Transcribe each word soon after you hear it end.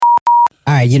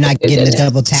right, you're not getting a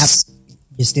double tap.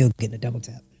 You're still getting a double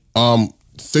tap.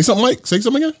 Say something, Mike. Say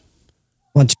something again.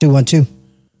 1 2 1 2.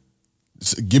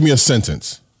 Give me a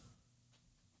sentence.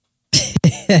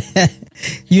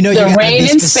 You know, the rain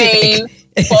in Spain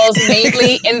falls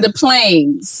mainly in the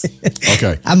plains.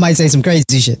 Okay. I might say some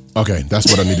crazy shit. Okay,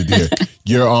 that's what I needed to hear.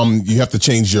 You have to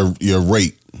change your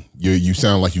rate. You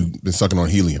sound like you've been sucking on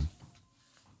helium.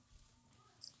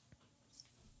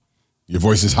 Your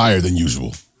voice is higher than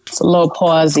usual. It's a little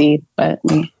pausey, but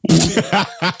it's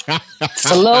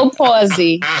a little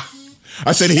pausey.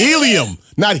 I said helium,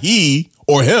 not he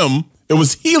or him. It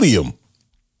was helium.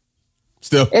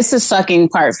 Still, it's the sucking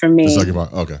part for me. The sucking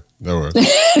part. Okay, no worries.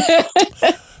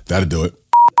 That'll do it.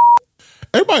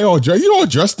 Everybody all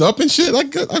dressed up and shit.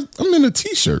 Like I'm in a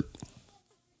t-shirt.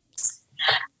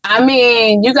 I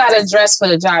mean, you gotta dress for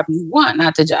the job you want,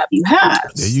 not the job you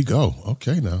have. There you go.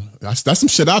 Okay, now that's some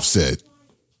shit I've said.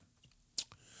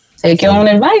 Take your own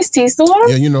advice, T-Store.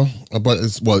 Yeah, you know, but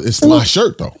it's my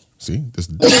shirt though. See,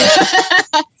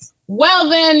 well,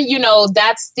 then you know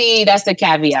that's the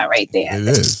caveat right there. It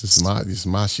is. It's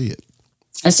my shit.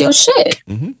 That's your shit.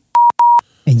 Mm-hmm.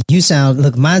 And you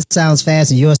look, mine sounds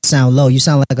fast and yours sound low. You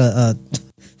sound like a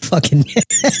fucking.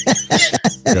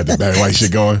 Got the Barry White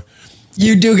shit going.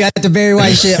 You do got the Barry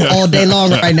White shit all day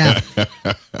long right now.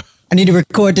 I need to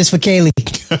record this for Kaylee.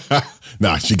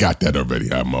 Nah, she got that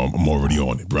already. I'm already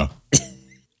on it, bro.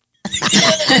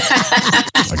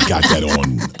 I got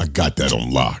that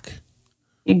on lock.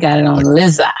 You got it on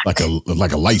Lizard. Like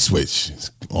a light switch.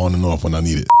 It's on and off when I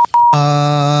need it.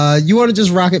 You want to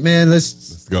just rock it, man?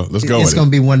 Let's go. It's gonna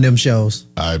be one of them shows.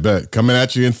 I bet. Coming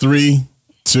at you in 3,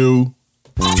 2.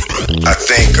 I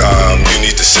think you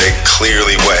need to say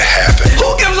clearly what happened.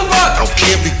 Who gives a fuck? I don't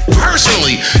care if you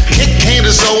personally kick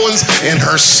Candace Owens and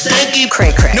her stinky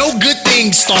cray. No good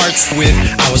thing starts with,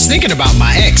 I was thinking about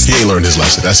my ex. He ain't learned his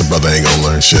lesson. That's a brother ain't gonna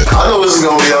learn shit. I know this is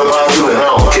gonna be unpopular and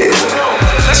I don't care.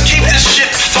 Let's keep this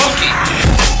shit funky.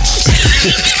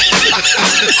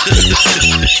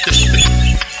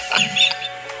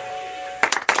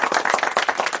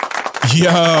 Yo.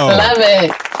 Love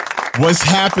it. What's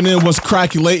happening? What's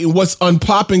crackulating? What's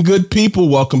unpopping, good people?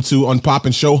 Welcome to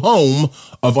Unpopin Show, home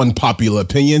of unpopular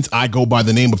opinions. I go by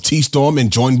the name of T-Storm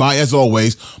and joined by, as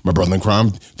always, my brother in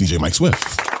crime, DJ Mike Swift.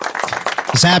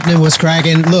 What's happening? What's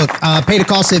cracking? Look, pay the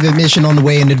cost of admission on the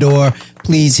way in the door.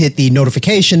 Please hit the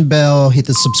notification bell, hit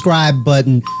the subscribe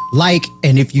button, like,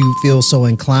 and if you feel so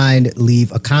inclined,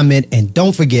 leave a comment. And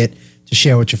don't forget to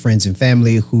share with your friends and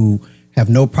family who have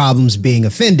no problems being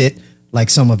offended, like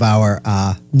some of our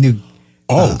new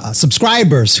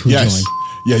subscribers who joined.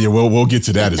 Yeah, we'll get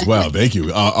to that as well. Thank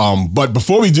you. But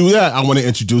before we do that, I want to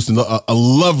introduce a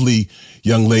lovely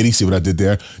young lady. See what I did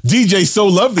there? DJ So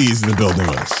Lovely is in the building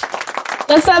with us.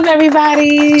 What's up,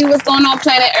 everybody? What's going on,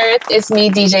 Planet Earth? It's me,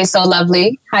 DJ So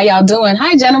Lovely. How y'all doing?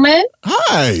 Hi, gentlemen.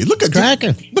 Hi. Look at you.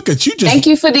 Look at you. Thank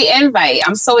you for the invite.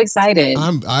 I'm so excited.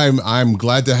 I'm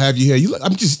glad to have you here.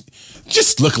 I'm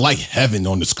just look like heaven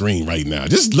on the screen right now.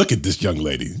 Just look at this young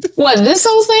lady. What, this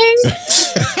whole thing?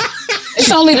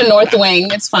 It's only the North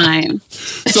Wing. It's fine.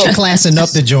 So classing up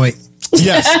the joint.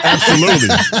 Yes, absolutely.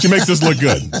 She makes us look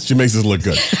good.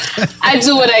 I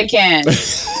do what I can.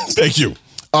 Thank you.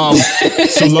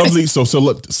 So lovely.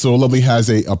 So lovely has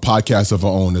a podcast of her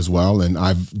own as well, and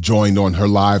I've joined on her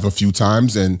live a few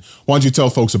times. And why don't you tell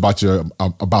folks about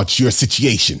your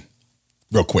situation,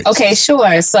 real quick? Okay,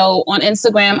 sure. So on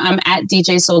Instagram, I'm at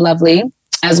DJ So Lovely,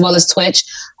 as well as Twitch.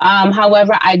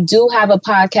 However, I do have a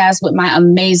podcast with my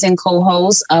amazing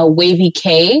co-host, Wavy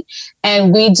K,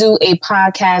 and we do a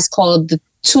podcast called The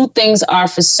Two Things Are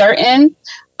For Certain.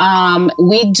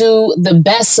 We do the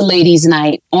best ladies'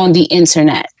 night on the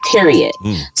internet, period.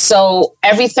 So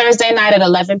every Thursday night at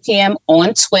 11 p.m.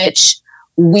 on Twitch,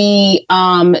 we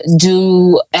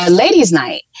do a ladies'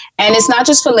 night. And it's not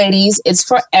just for ladies, it's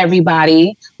for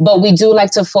everybody. But we do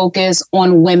like to focus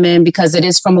on women because it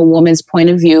is from a woman's point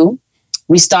of view.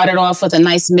 We started off with a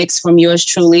nice mix from yours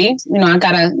truly. I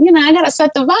gotta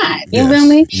set the vibe. You feel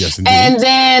me? Yes, indeed. And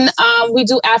then we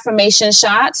do affirmation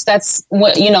shots. That's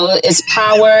what, is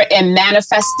power and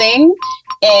manifesting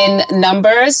in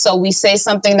numbers. So we say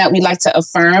something that we like to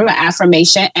affirm, an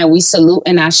affirmation, and we salute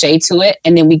and ashe to it.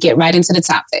 And then we get right into the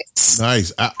topics.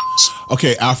 Nice.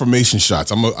 Okay, affirmation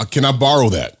shots. Can I borrow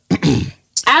that?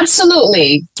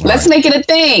 Absolutely. Let's make it a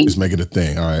thing. Let's make it a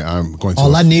thing. All right. I'm going to.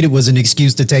 All I needed was an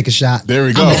excuse to take a shot. There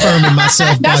we go. I'm affirming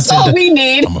myself. That's all we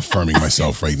need. I'm affirming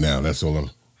myself right now. That's all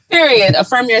I'm. Period.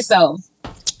 Affirm yourself.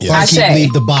 Yes. I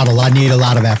leave the bottle. I need a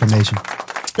lot of affirmation.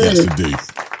 Yes, indeed.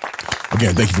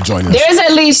 Again, thank you for joining us. There's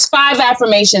at least 5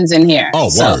 affirmations in here.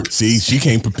 Oh, word. See, she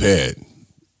came prepared.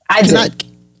 I did.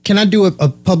 can I do a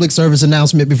public service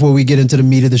announcement before we get into the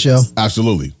meat of the show?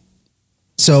 Absolutely.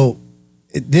 So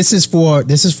this is for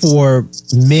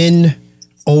men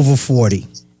over 40.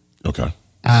 Okay.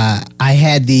 I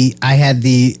had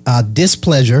the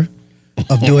displeasure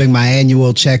of doing my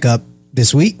annual checkup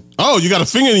this week. Oh, you got a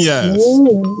finger in your ass.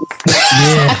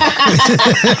 Yeah.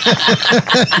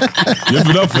 Give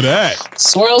it up for that.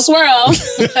 Swirl, swirl.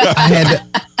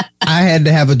 I had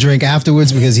to have a drink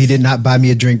afterwards because he did not buy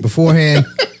me a drink beforehand,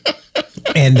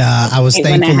 and I was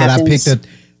thankful that I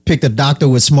picked a doctor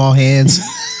with small hands.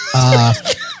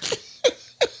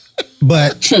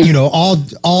 But you know,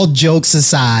 all jokes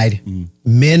aside,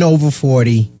 men over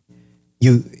 40,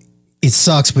 it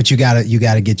sucks, but you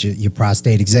gotta get your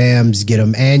prostate exams, get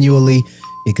them annually.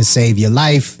 It could save your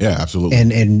life. Yeah, absolutely.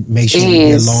 And make sure you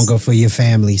live longer for your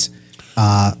families.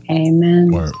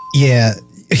 Amen. Word. Yeah.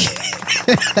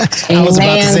 I was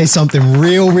about to say something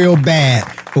real bad,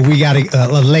 but we got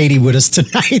a lady with us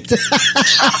tonight.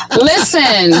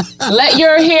 Listen, let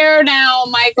your hair down,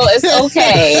 Michael. It's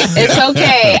okay. It's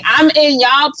okay. I'm in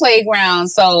y'all playground,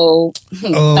 so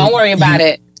don't worry about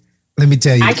it. Let me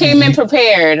tell you. I came in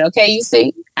prepared. Okay, you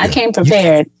see, I came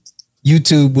prepared.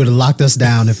 YouTube would have locked us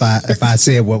down if I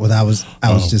said what I was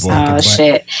just thinking. Oh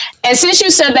shit! And since you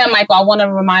said that, Michael, I want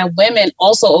to remind women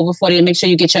also over 40 to make sure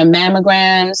you get your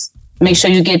mammograms. Make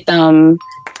sure you get them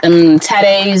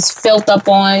tatties filled up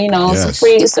on. You know, Yes.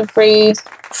 it's a free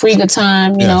good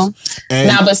time. You know. And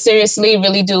Now, but seriously,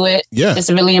 really do it. Yeah. It's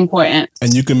really important.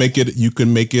 and you can make it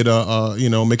make it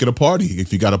a party.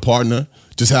 If you got a partner,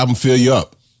 just have them fill you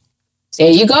up.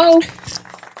 There you go.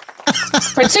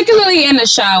 Particularly in the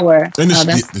shower.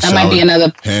 That might be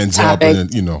another hands topic. up,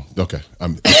 and okay.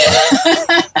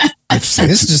 I've said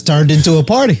This just turned into a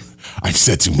party. I've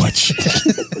said too much.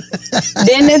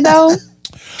 Didn't it though?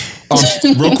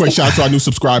 Real quick, shout out to our new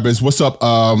subscribers. What's up,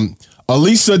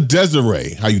 Elisa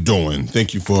Desiree? How you doing?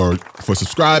 Thank you for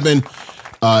subscribing.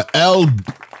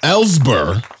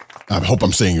 Elsber. I hope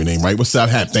I'm saying your name right. What's up,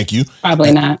 Hat? Thank you.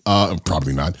 Probably not.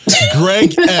 Probably not.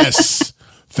 Greg S.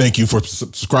 Thank you for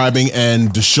subscribing. And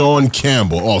Deshaun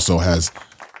Campbell also has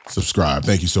subscribed.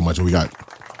 Thank you so much. We got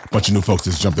a bunch of new folks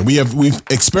that's jumped in. We've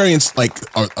experienced like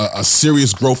a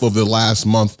serious growth over the last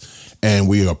month, and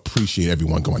we appreciate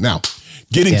everyone going. Now,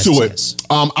 getting to it.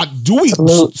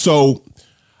 Yes. So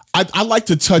I like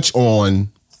to touch on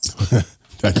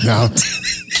that now.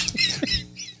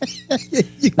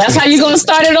 That's how you gonna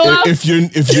start it off? If you're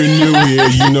new here,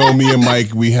 you know me and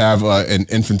Mike. We have an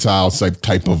infantile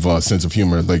type of sense of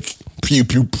humor, like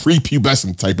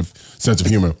prepubescent type of sense of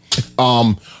humor.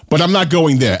 But I'm not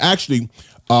going there. Actually,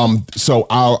 so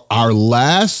our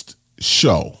last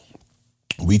show,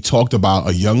 we talked about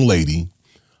a young lady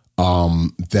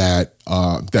that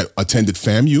attended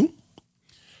FAMU.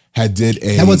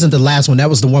 That wasn't the last one. That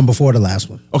was the one before the last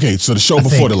one. Okay, so the show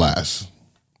before the last.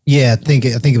 Yeah, I think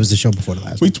it was the show before the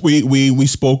last one. We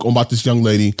spoke about this young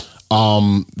lady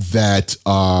that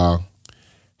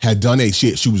had done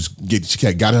she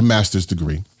got her master's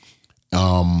degree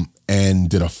and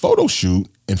did a photo shoot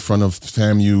in front of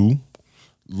FAMU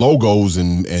logos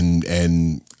and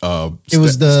it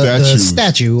was the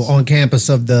statue on campus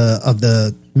of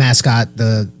the mascot,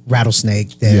 the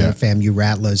rattlesnake, the FAMU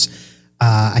Rattlers.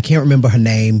 I can't remember her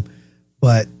name,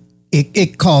 but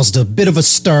it caused a bit of a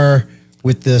stir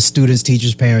with the students,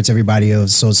 teachers, parents, everybody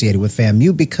associated with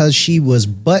FAMU because she was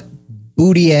butt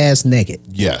booty ass naked.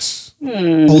 Yes.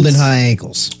 Holding her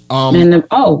ankles.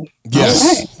 Yes.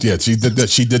 Right. Yeah, she did that.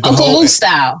 She did the Uncle whole Luke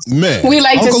style. Man. We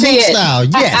like Uncle to see Luke it. style,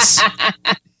 yes.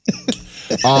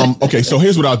 Okay, so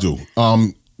here's what I'll do.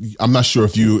 I'm not sure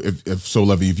if So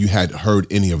Lovey, if you had heard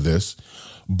any of this,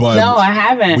 but no, I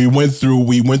haven't. We went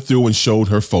through and showed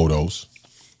her photos.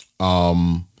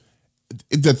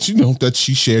 That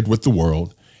she shared with the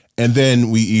world. And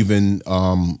then we even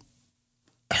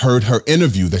heard her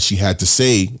interview that she had to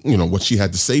say, what she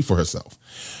had to say for herself.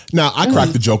 Now, I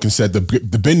cracked the joke and said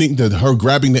her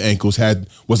grabbing the ankles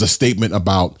was a statement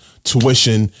about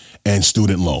tuition and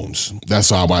student loans. That's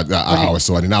how I always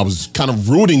saw it. And I was kind of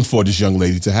rooting for this young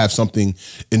lady to have something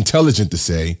intelligent to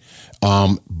say.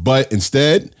 But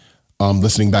instead,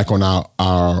 listening back on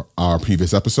our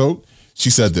previous episode, she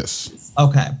said this.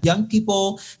 Okay. Young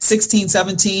people, 16,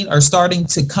 17, are starting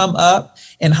to come up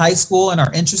in high school and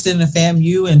are interested in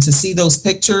FAMU, and to see those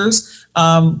pictures,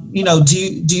 do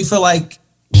you feel like,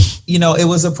 it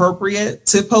was appropriate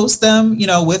to post them,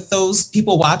 with those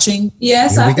people watching?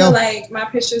 Yes, I feel like my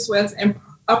pictures was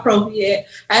appropriate.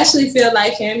 I actually feel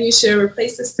like FAMU should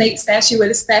replace the snake statue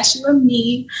with a statue of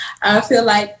me. I feel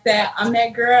like that I'm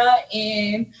that girl,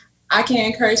 and I can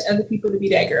encourage other people to be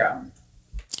that girl.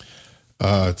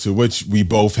 To which we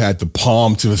both had the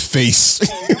palm to his face.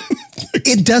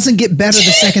 It doesn't get better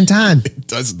the second time. It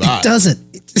does not. It doesn't.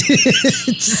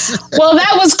 Well,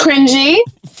 that was cringy.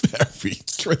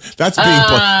 That's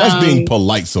being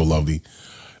polite, so lovely.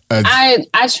 I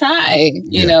try,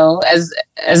 you know, as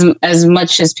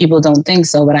much as people don't think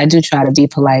so, but I do try to be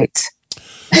polite.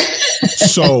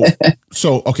 So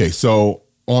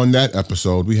on that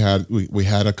episode, we had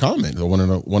a comment.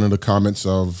 One of the comments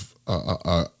of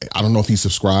I don't know if he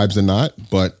subscribes or not,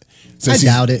 but since I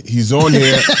doubt it. He's on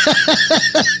here.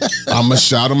 I'm gonna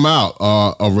shout him out.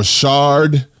 A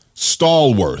Rashard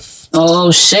Stallworth.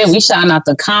 Oh shit, we shouting out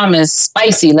the comments.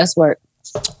 Spicy. Let's work.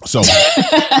 So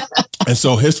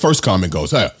his first comment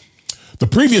goes, "Hey, the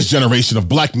previous generation of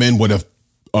black men would have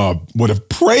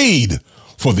prayed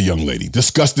for the young lady,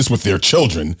 discussed this with their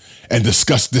children, and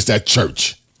discussed this at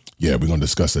church." Yeah, we're gonna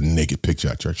discuss a naked picture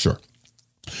at church, sure.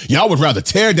 Y'all would rather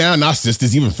tear down our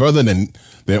sisters even further than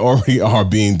they already are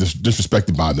being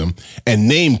disrespected by them, and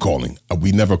name calling.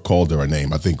 We never called her a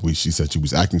name. I think she said she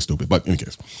was acting stupid. But in any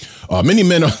case, many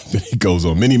men are, he goes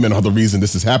on, many men are the reason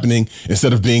this is happening.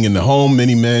 Instead of being in the home,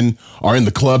 many men are in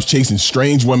the clubs chasing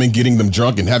strange women, getting them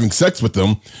drunk and having sex with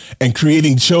them, and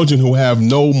creating children who have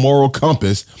no moral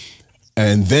compass,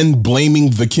 and then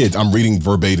blaming the kids. I'm reading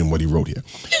verbatim what he wrote here.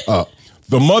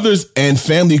 The mothers and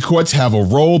family courts have a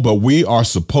role, but we are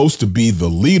supposed to be the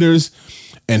leaders.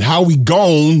 And how we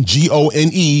gone,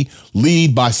 Gone,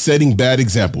 lead by setting bad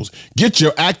examples. Get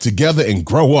your act together and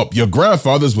grow up. Your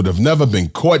grandfathers would have never been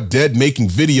caught dead making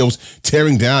videos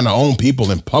tearing down our own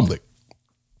people in public.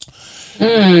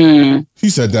 He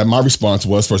said that. My response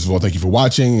was, first of all, thank you for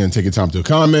watching and taking time to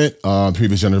comment.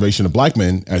 Previous generation of black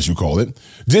men, as you call it,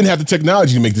 didn't have the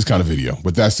technology to make this kind of video.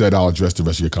 With that said, I'll address the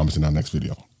rest of your comments in our next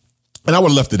video. And I would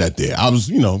have left it at there. I was,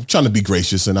 trying to be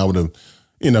gracious, and I would have,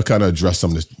 kind of addressed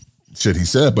some of the shit he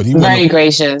said. But he very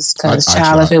gracious, because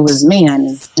child, if it was me,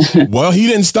 honey. Well, he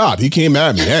didn't stop. He came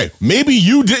at me. Hey, maybe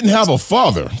you didn't have a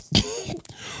father.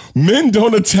 Men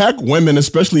don't attack women,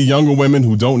 especially younger women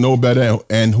who don't know better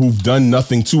and who've done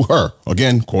nothing to her.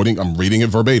 Again, quoting, I'm reading it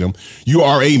verbatim. You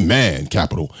are a man,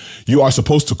 capital. You are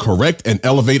supposed to correct and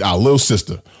elevate our little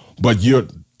sister. But your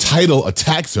title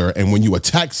attacks her, and when you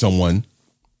attack someone,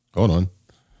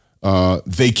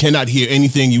 they cannot hear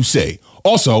anything you say.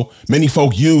 Also, many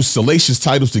folk use salacious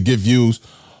titles to get views,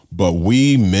 but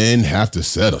we men have to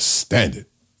set a standard.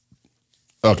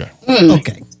 Okay.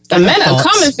 Okay. The men are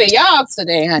coming for y'all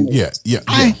today, honey. Yeah.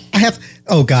 I have.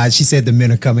 Oh God, she said the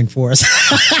men are coming for us.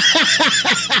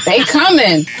 They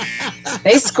coming.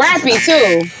 They scrappy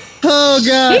too. Oh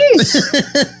God.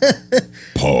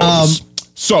 Pause.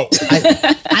 So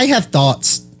I have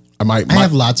thoughts. I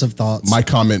have lots of thoughts.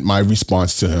 My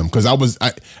response to him,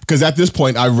 because at this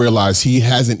point I realized he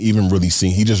hasn't even really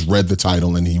seen. He just read the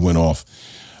title and he went off.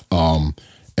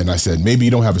 And I said, maybe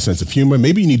you don't have a sense of humor.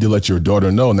 Maybe you need to let your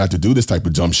daughter know not to do this type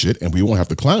of dumb shit, and we won't have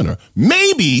to clown her.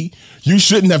 Maybe you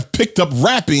shouldn't have picked up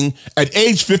rapping at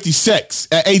age 56.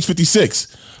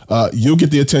 You'll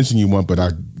get the attention you want, but I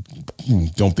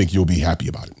don't think you'll be happy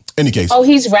about it. Any case. Oh,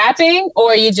 he's rapping,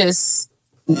 or you just.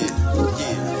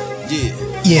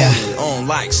 Yeah.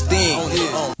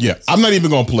 Yeah, I'm not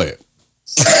even gonna play it.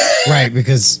 Right,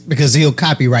 because he'll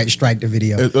copyright strike the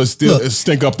video. It'll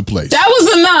stink up the place. That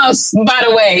was enough, by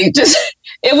the way. Just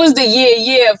it was the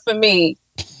year for me.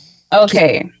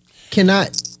 Okay. Can I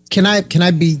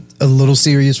be a little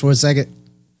serious for a second?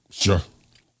 Sure.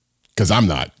 Because I'm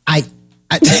not. I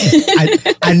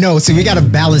know. See, we got to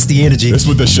balance the energy. That's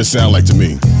what this shit sound like to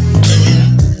me.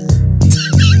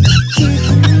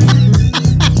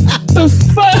 The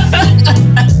fuck?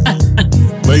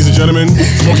 Ladies and gentlemen,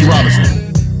 Smokey Robinson.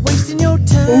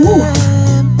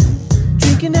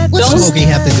 What's Smokey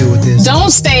have to do with this?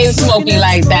 Don't stay Smokey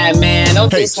like that, man.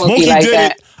 Don't be Smokey like did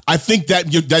that. It. I think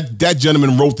that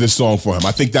gentleman wrote this song for him.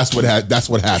 I think that's what happened.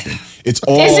 It's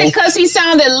all. Is it because he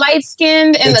sounded light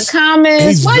skinned in the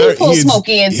comments? Why you pull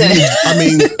Smokey into this? I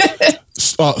mean,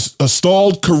 a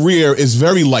stalled career is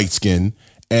very light skinned,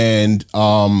 and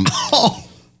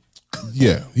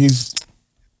yeah, he's.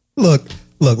 Look.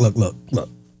 All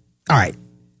right,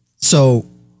 so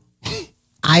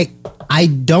I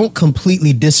don't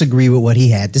completely disagree with what he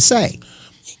had to say,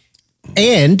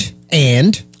 and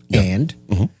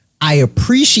mm-hmm. I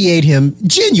appreciate him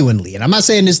genuinely, and I'm not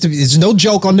saying there's no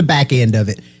joke on the back end of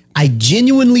it. I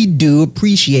genuinely do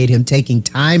appreciate him taking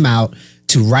time out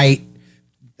to write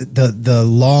the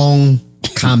long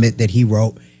comment that he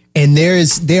wrote, and there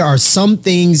are some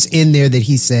things in there that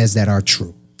he says that are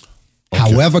true. Okay.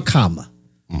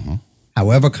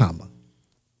 However,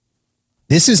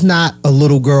 this is not a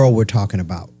little girl we're talking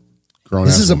about.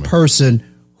 This is a person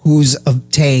who's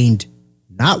obtained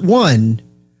not 1,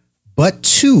 but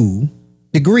 2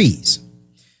 degrees.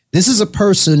 This is a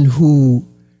person who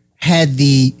had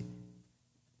the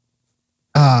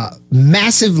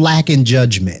massive lack in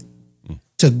judgment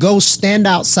to go stand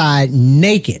outside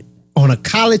naked on a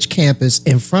college campus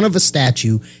in front of a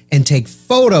statue and take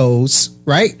photos,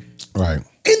 right? Right. And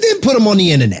then put them on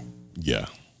the internet. Yeah.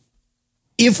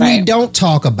 If we don't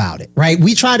talk about it, right?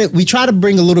 We try to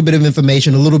bring a little bit of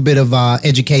information, a little bit of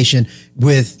education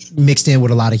mixed in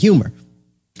with a lot of humor.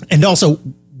 And also,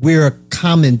 we're a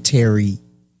commentary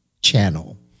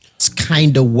channel. It's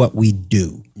kind of what we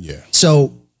do. Yeah.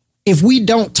 So if we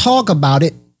don't talk about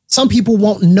it, some people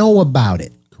won't know about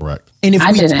it. Correct. And if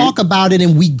we talk about it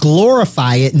and we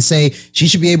glorify it and say she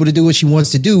should be able to do what she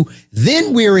wants to do,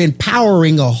 then we're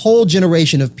empowering a whole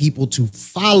generation of people to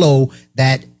follow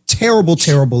that terrible,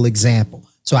 terrible example.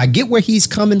 So I get where he's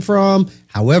coming from.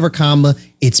 However,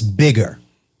 it's bigger.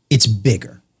 It's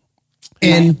bigger.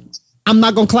 And I'm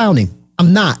not going to clown him.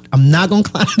 I'm not going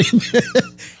to clown him.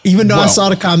 Even though I saw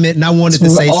the comment and I wanted to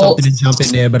say something and jump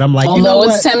in there, but I'm like, you know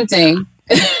what? It's tempting.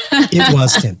 It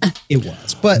was tempting. It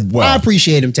was. But I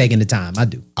appreciate him taking the time. I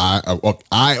do.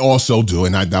 I also do.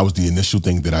 And that was the initial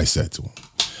thing that I said to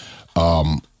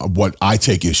him. What I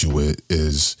take issue with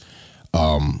is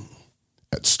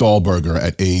Stahlberger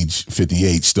at age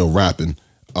 58 still rapping.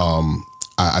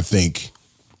 I think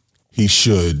he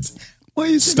should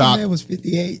stop. Man was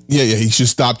 58. Yeah, he should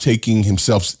stop taking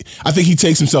himself. I think he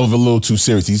takes himself a little too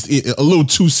serious. He's a little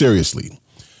too seriously.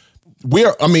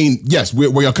 We're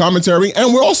a commentary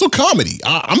and we're also comedy.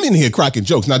 I'm in here cracking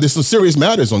jokes. Now, there's some serious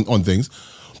matters on things,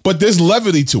 but there's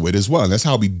levity to it as well. And that's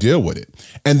how we deal with it.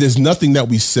 And there's nothing that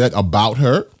we said about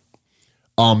her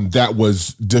that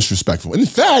was disrespectful. In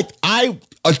fact, I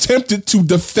attempted to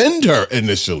defend her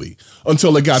initially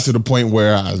until it got to the point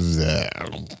where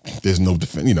there's no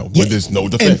defense, where there's no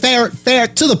defense. And fair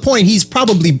to the point, he's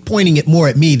probably pointing it more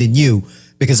at me than you,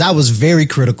 because I was very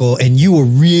critical and you were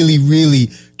really, really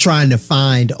trying to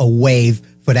find a way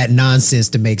for that nonsense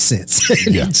to make sense.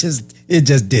 Yeah. It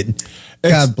just didn't.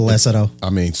 God bless her though.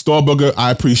 I mean, Stahlberger, I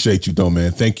appreciate you though,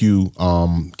 man. Thank you.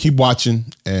 Keep watching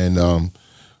and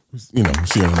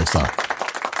see you next time.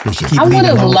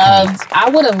 I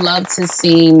would have loved to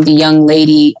see the young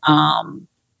lady,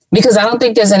 because I don't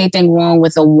think there's anything wrong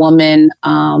with a woman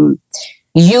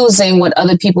using what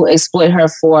other people exploit her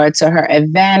for to her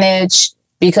advantage,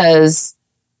 because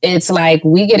it's like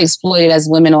we get exploited as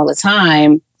women all the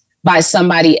time by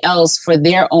somebody else for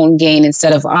their own gain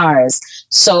instead of ours.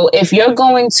 So if you're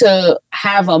going to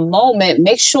have a moment,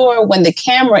 make sure when the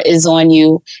camera is on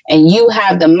you and you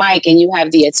have the mic and you have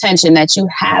the attention that you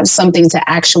have something to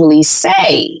actually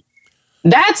say.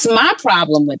 That's my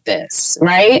problem with this,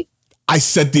 right? I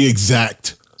said the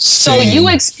exact So you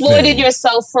exploited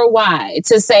yourself for why?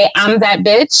 To say I'm that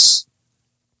bitch?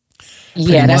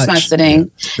 Yeah, that's not the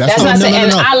thing. That's not the thing.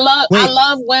 And I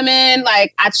love women.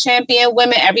 Like, I champion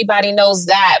women. Everybody knows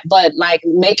that. But like,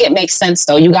 make it make sense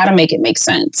though. You got to make it make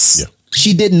sense. Yeah.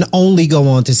 She didn't only go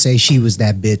on to say she was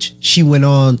that bitch. She went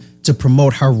on to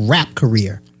promote her rap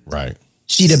career. Right.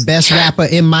 She the best rapper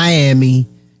in Miami,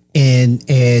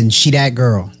 and she that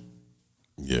girl.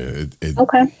 Yeah.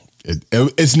 Okay.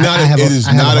 It's not. It is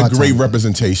not a great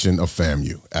representation of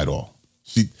FAMU at all.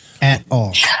 At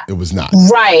all. It was not.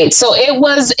 Right. So it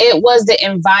was the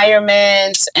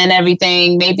environment and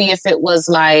everything. Maybe if it was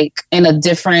like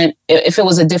if it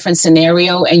was a different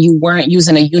scenario and you weren't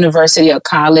using a university or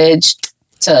college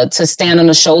to stand on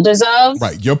the shoulders of.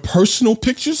 Right. Your personal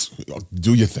pictures,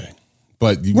 do your thing.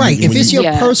 But if it's your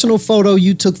personal photo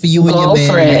you took for you and your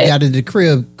man and you got it at the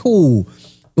crib, cool.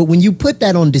 But when you put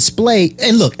that on display,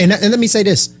 and look, and let me say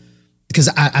this, because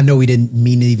I know we didn't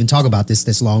mean to even talk about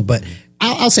this long, but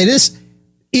I'll say this.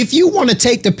 If you want to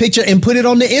take the picture and put it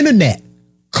on the internet,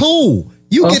 cool.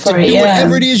 You get to do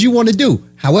whatever it is you want to do.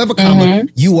 However,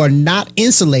 you are not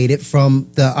insulated from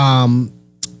the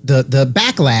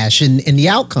backlash and the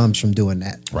outcomes from doing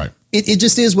that. Right. It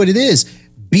just is what it is.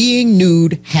 Being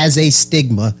nude has a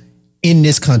stigma in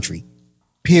this country,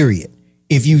 period.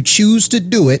 If you choose to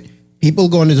do it, people are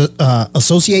going to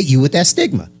associate you with that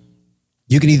stigma.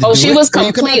 You can either she was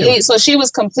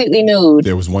completely nude.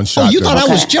 There was one shot. Oh, you thought I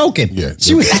was joking? Yeah.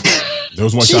 There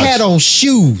was one shot. She had on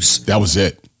shoes. That was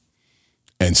it.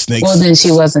 And snakes. Well, then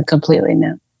she wasn't completely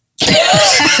nude.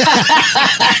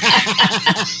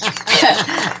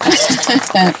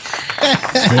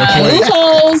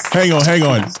 Hang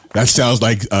on. That sounds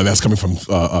like that's coming from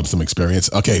some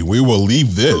experience. Okay, we will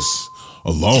leave this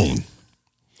alone.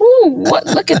 Ooh,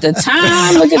 look at the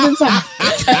time.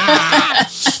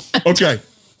 Okay.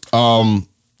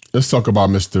 let's talk about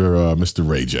Mr.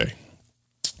 Ray J.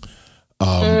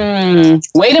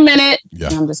 Wait a minute. Yeah.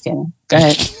 No, I'm just kidding. Go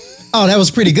ahead. Oh, that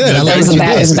was pretty good. I That like was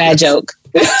a bad joke.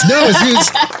 No, it's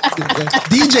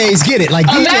DJs get it. Like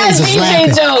A bad DJs is DJ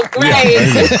laughing. joke, right?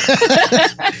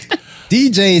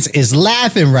 DJs is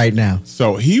laughing right now.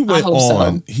 So he went hope so.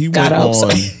 on. He God, went I hope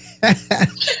on.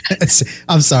 so.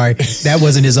 I'm sorry. That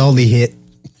wasn't his only hit.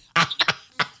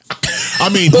 I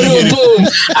mean, he Boom, hit it. boom.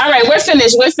 All right, we're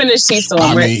finished. We're finished, T-Storm.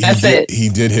 I mean, That's it. He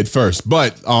did hit first,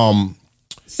 but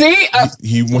See?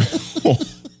 he went.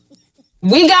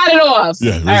 We got it off.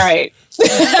 Yeah, All right.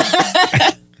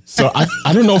 So I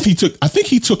don't know if he took. I think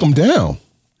he took him down.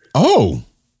 Oh,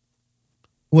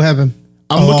 What happened?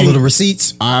 I'm all looking- of the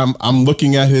receipts. I'm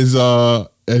looking at his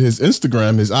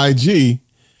Instagram, his IG,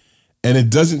 and it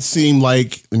doesn't seem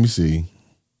like. Let me see.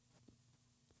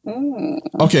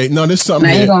 Okay, no, there's something.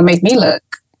 Now here. you're going to make me look.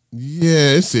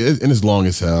 Yeah, and it's long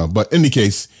as hell. But in any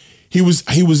case, he was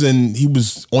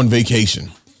on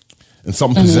vacation, and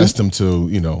something possessed him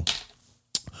to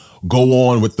go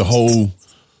on with the whole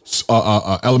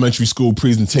elementary school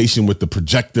presentation with the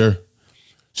projector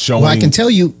showing. Well, I can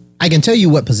tell you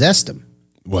what possessed him.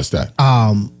 What's that?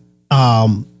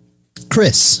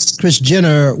 Kris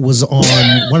Jenner was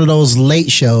on one of those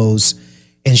late shows,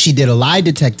 and she did a lie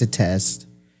detector test.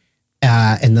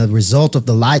 And the result of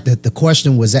the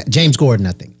question was that James Gordon,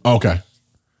 I think. Okay.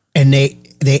 And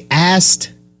they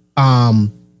asked,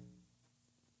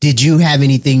 did you have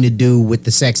anything to do with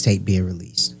the sex tape being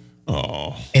released?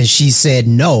 Oh. And she said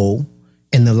no.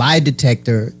 And the lie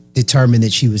detector determined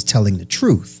that she was telling the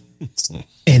truth.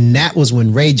 And that was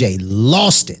when Ray J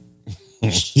lost it.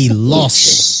 He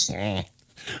lost it.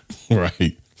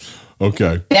 Right.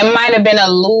 Okay. There might have been a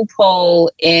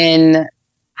loophole in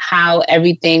how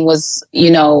everything was,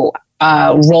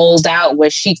 rolled out where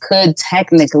she could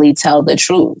technically tell the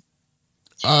truth.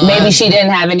 Maybe she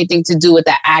didn't have anything to do with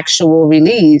the actual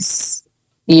release,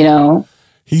 He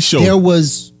showed There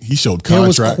was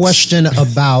contracts. question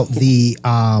about the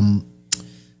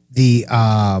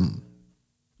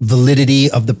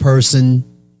validity of the person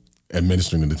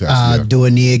administering the test.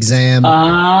 doing the exam.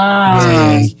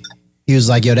 Yeah, he was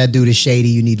like, "Yo, that dude is shady.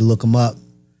 You need to look him up."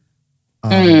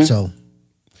 So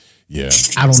Yeah.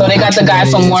 I don't. So know they how got the true guy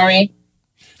that from is. Worry.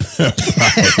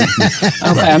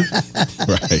 Okay.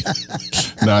 Right.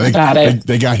 No, Got it.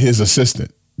 they got his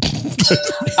assistant.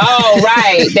 Oh,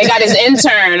 right. They got his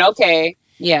intern. Okay.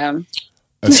 Yeah.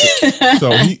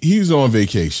 So he was on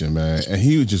vacation, man, and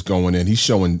he was just going in. He's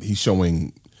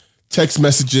showing text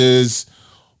messages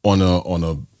on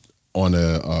a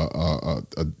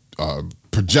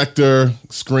projector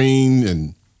screen,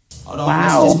 and Hold on,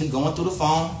 Wow. this is me going through the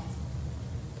phone.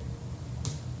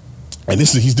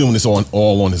 he's doing this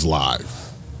all on his live.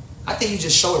 I think you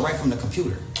just show it right from the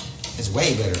computer. It's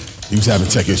way better. He was having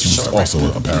tech issues Show it right also, from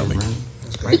the computer, apparently. bro.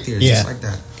 It's right there, Yeah. just like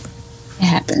that. It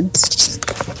happens.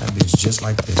 That bitch just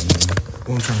like this,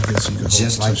 nigga. I'm trying to get you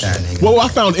Just like that, nigga. Well, what I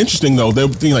found interesting though,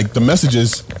 the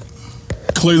messages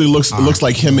clearly looks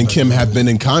like him and Kim have been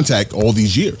in contact all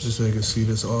these years, Just so you can see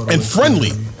this all the and way friendly,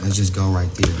 through. Let's just go right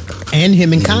there. And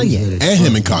him and Nigga, we Kanye. hit it. and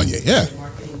him and Kanye. Yeah.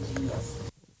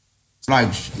 Like,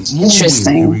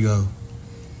 Interesting. Here we go.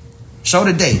 show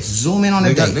the dates. Zoom in on the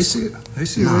They dates. see it. They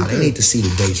see it Nah, right they there. need to see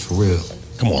the dates for real.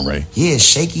 Come on, Ray. Yeah, it's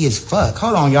shaky as fuck.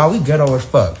 Hold on, y'all. We ghetto as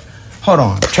fuck. Hold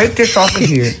on. Take this off of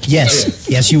here.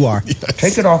 Yes, you are.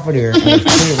 Take it off of there and let's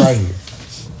put it right here.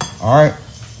 All right.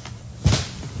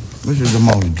 This is the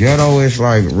most ghettoest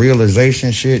like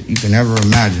realization shit you can ever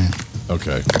imagine.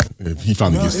 Okay. He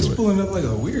finally No, gets it's to it. pulling up like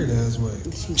a weird ass way.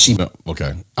 She No,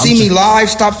 okay. see me live.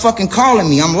 Stop fucking calling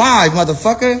me. I'm live,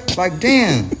 motherfucker. Like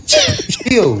damn.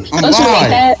 Chill. I'm Don't you like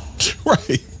live. that?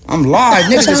 Right. I'm live.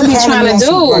 Niggas What just y'all be calling me trying on to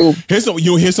some, do?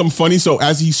 like, Here's something funny. So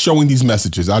as he's showing these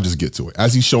messages, I'll just get to it.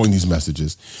 As he's showing these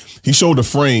messages, he showed a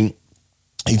frame.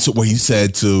 Where he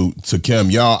said to Kim,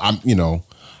 y'all, I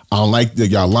don't like that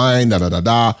y'all lying. Da da da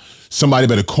da. Somebody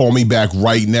better call me back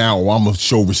right now, or I'm gonna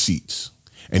show receipts.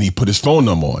 And he put his phone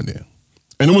number on there,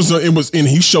 and and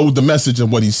he showed the message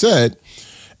of what he said,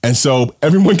 and so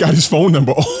everyone got his phone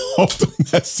number off the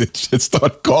message and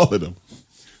started calling him.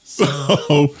 So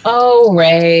Oh,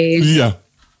 Ray. yeah,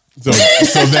 so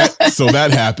that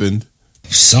happened.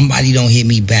 if somebody don't hit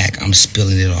me back, I'm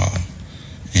spilling it all.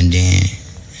 And then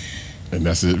And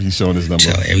that's it. He's showing his number.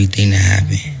 tell everything that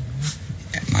happened.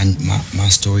 My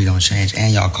story don't change.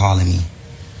 And y'all calling me.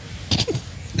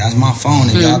 That's my phone.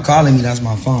 If y'all calling me, that's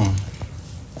my phone.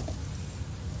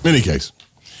 In any case,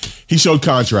 he showed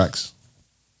contracts,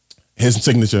 his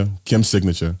signature, Kim's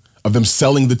signature, of them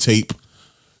selling the tape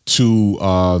to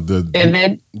the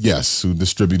Vivid. Yes, who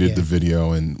distributed the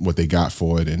video and what they got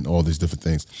for it and all these different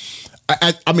things.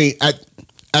 I mean,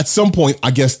 at some point,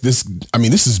 I guess this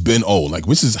has been old. Like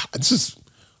this is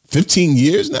 15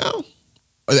 years now.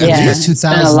 Yeah, it's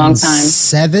been a long time.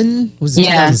 2007? Was it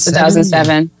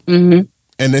 2007. Mm-hmm.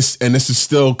 And this is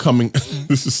still coming.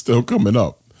 This is still coming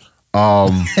up.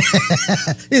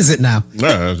 Is it now?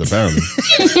 Yeah, apparently.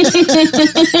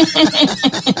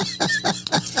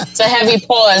 It's a heavy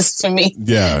pause for me.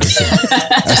 Yeah,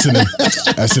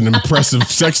 that's an impressive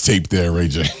sex tape there, Ray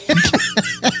J.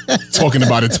 Talking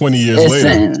about it 20 years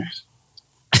later.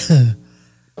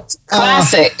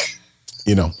 Classic.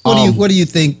 What do you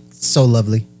think? So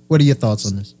lovely. What are your thoughts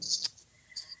on this?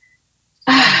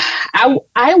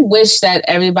 I wish that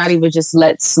everybody would just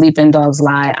let sleeping dogs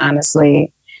lie,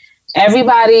 honestly.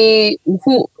 Everybody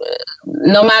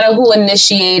no matter who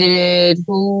initiated it,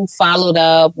 who followed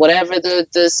up, whatever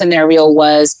the scenario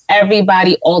was,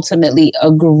 everybody ultimately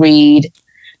agreed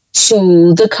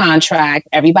to the contract.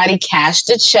 Everybody cashed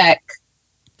a check.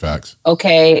 Facts.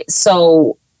 Okay,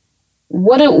 so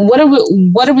what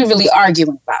are we really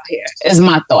arguing about here? Is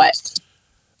my thought.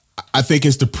 I think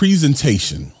it's the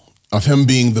presentation of him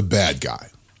being the bad guy,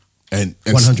 and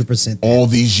 100% all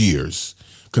these years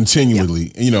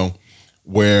continually. Yep.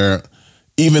 Where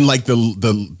even like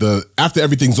the after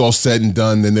everything's all said and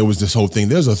done, then there was this whole thing.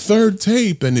 There's a third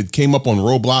tape, and it came up on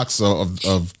Roblox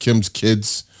of Kim's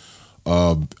kids'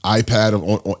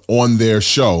 iPad on their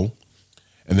show.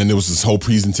 And then there was this whole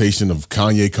presentation of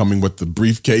Kanye coming with the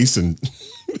briefcase and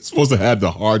it's supposed to have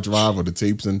the hard drive or the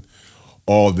tapes and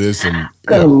all this. And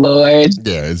good Lord.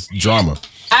 Yeah, it's drama.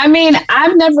 I mean,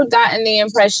 I've never gotten the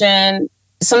impression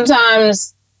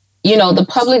sometimes, the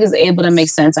public is able to make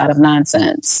sense out of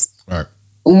nonsense. Right.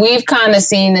 We've kind of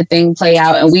seen the thing play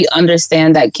out and we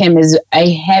understand that Kim is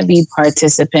a heavy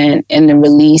participant in the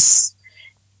release,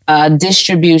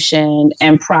 distribution,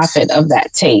 and profit of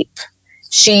that tape.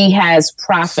 She has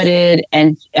profited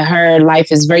and her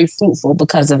life is very fruitful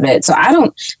because of it. So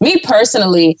me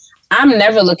personally, I'm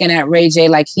never looking at Ray J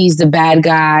like he's the bad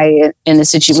guy in the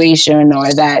situation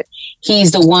or that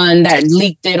he's the one that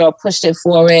leaked it or pushed it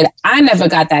forward. I never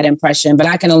got that impression, but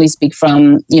I can only speak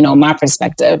from, my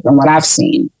perspective and what I've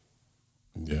seen.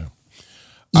 Yeah.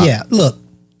 Yeah, look.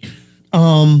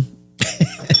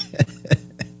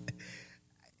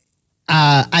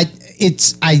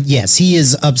 Yes, he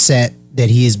is upset that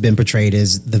he has been portrayed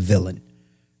as the villain.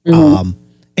 Mm-hmm.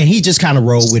 And he just kind of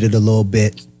rolled with it a little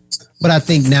bit. But I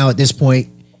think now at this point,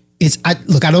 I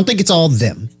don't think it's all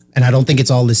them. And I don't think it's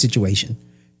all the situation.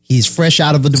 He's fresh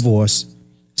out of a divorce.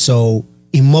 So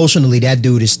emotionally, that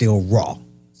dude is still raw.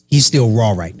 He's still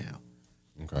raw right now.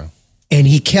 Okay. And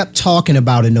he kept talking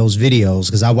about in those videos,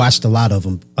 because I watched a lot of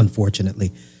them,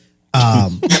 unfortunately, how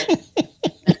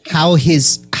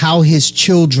his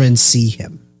children see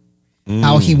him.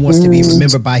 How he wants to be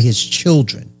remembered by his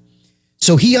children.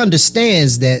 So he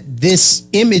understands that this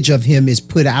image of him is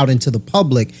put out into the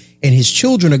public and his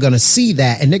children are going to see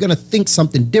that and they're going to think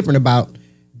something different about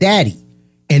daddy.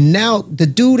 And now the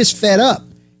dude is fed up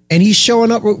and he's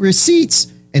showing up with receipts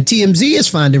and TMZ is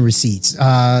finding receipts.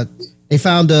 They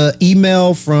found an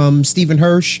email from Stephen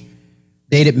Hirsch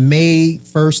dated May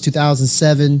 1st,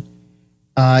 2007,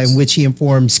 in which he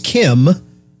informs Kim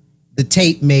the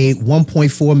tape made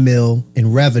 $1.4 million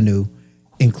in revenue,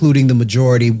 including the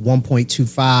majority,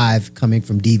 1.25 coming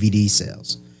from DVD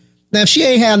sales. Now, if she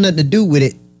ain't had nothing to do with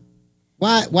it,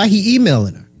 why he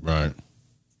emailing her? Right.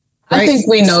 I think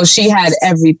we know she had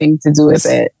everything to do with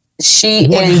it. She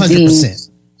 100%.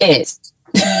 is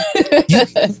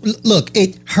Look,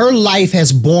 her life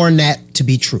has borne that to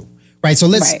be true, right? So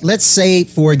let's say,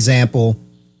 for example,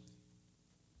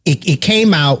 it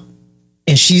came out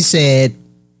and she said,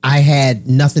 I had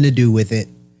nothing to do with it.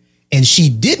 And she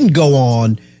didn't go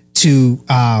on to,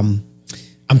 I'm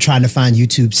trying to find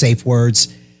YouTube safe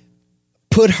words,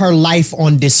 put her life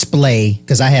on display,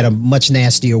 because I had a much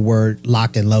nastier word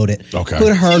locked and loaded. Okay.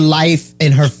 Put her life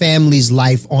and her family's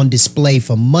life on display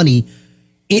for money.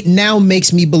 It now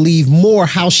makes me believe more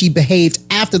how she behaved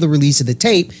after the release of the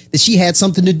tape, that she had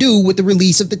something to do with the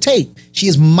release of the tape. She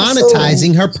is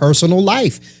monetizing her personal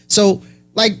life. So,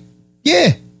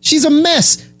 yeah, she's a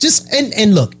mess.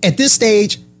 And look, at this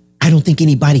stage, I don't think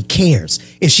anybody cares.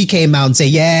 If she came out and say,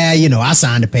 yeah, I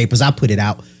signed the papers, I put it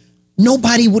out,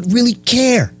 nobody would really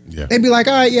care. Yeah. They'd be like,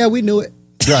 all right, yeah, we knew it.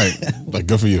 Right.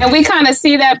 Good for you. And we kind of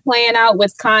see that playing out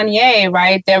with Kanye,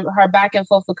 right? Her back and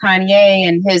forth with Kanye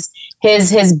and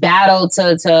his battle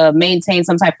to maintain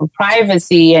some type of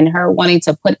privacy and her wanting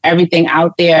to put everything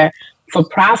out there for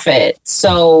profit.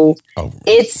 So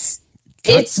it's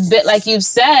it's been, like you've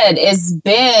said, it's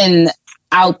been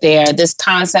out there, this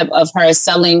concept of her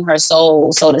selling her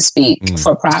soul, so to speak,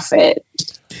 for profit.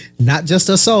 Not just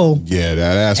her soul. Yeah,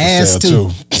 that ass was too.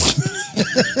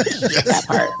 That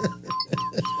part.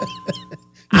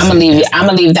 I'm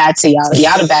gonna leave that to y'all.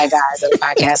 Y'all the bad guys of the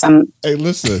podcast. Hey,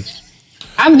 listen.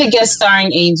 I'm the guest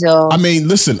starring angel. I mean,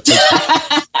 listen.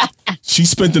 She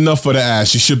spent enough for the ass.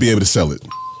 She should be able to sell it.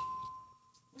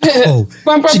 Oh,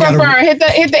 burn. Hit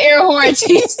the air horn,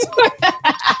 jeez.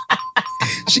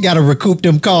 She got to recoup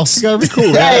them costs. She got to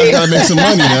recoup. Right. Got to make some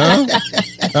money now.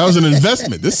 That was an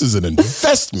investment. This is an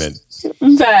investment. Thanks.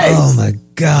 Oh my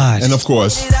gosh. And of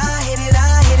course,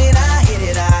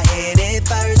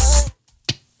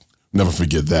 never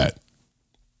forget that.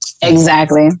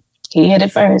 Exactly. He hit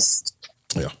it first.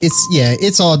 Yeah.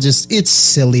 It's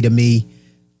silly to me.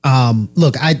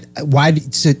 Look,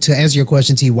 to answer your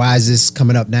question, T, why is this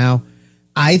coming up now?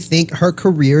 I think her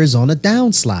career is on a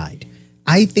downslide.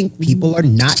 I think people are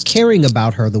not caring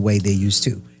about her the way they used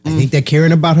to. I think they're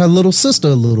caring about her little sister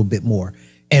a little bit more.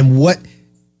 And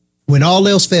when all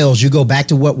else fails, you go back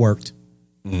to what worked.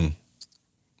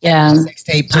 Yeah.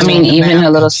 I mean, even her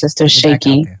little sister's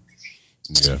shaky.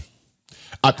 Yeah.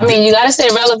 I mean, you got to stay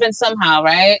relevant somehow,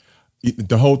 right?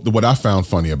 What I found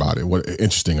funny about it, what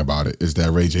interesting about it, is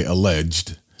that Ray J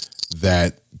alleged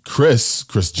that Kris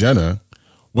Jenner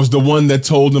was the one that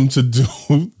told him to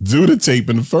do the tape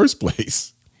in the first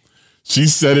place. She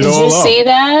set it all up. Did you see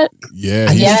that?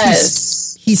 Yeah.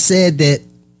 Yes. He said that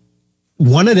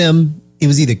one of them, it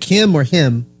was either Kim or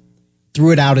him,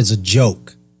 threw it out as a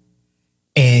joke.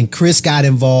 And Kris got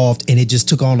involved and it just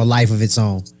took on a life of its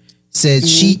own. Said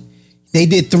they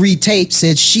did 3 tapes,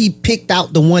 said she picked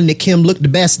out the one that Kim looked the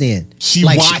best in. She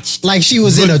watched like she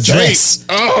was in a dress.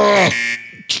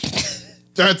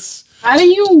 How do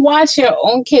you watch your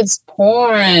own kids'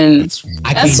 porn?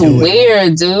 That's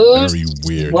weird, dude. Very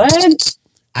weird. What?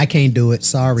 I can't do it.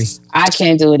 Sorry. I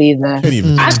can't do it either. Can't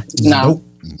even. No.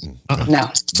 No.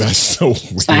 That's so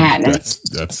weird. It's not happening.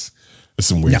 That's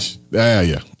some weird.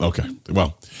 Yeah. Okay.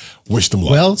 Well, wish them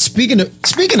luck. Well, speaking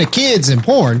of kids and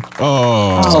porn.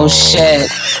 Oh shit.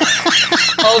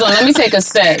 Hold on. Let me take a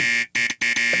sip.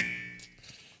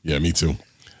 Yeah, me too.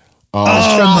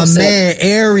 My man,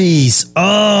 Aries.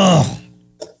 Oh,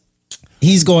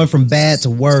 he's going from bad to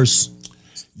worse.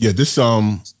 Yeah, this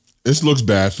looks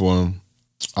bad for him.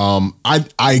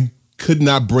 I could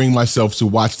not bring myself to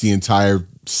watch the entire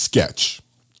sketch.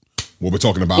 What we're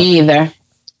talking about. Me either.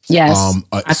 Yes,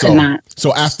 I could not.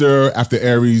 So after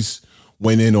Aries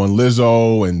went in on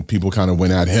Lizzo and people kind of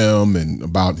went at him and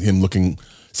about him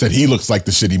said he looks like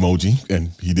the shit emoji, and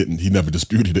he never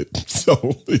disputed it.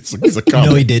 So he's a comment.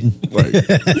 No, he didn't. Right.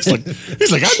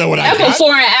 He's like, I know what I got. That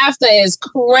before and after is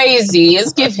crazy.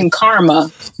 It's giving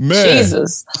karma. Man.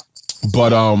 Jesus.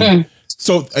 But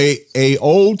so a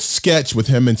old sketch with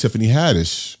him and Tiffany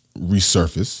Haddish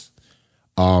resurfaced,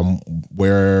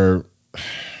 where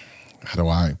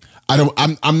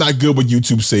I'm not good with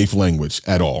YouTube safe language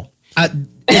at all.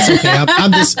 It's okay.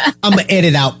 I'm gonna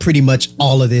edit out pretty much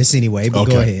all of this anyway. But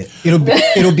go ahead.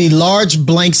 It'll be large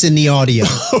blanks in the audio,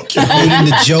 including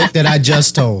the joke that I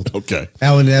just told. Okay,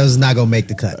 that was not gonna make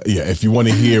the cut. Yeah, if you want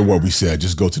to hear what we said,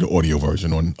 just go to the audio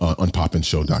version on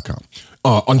unpopinshow.com.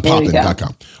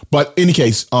 Unpopin.com. But in any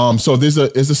case, so there's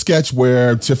a sketch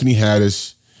where Tiffany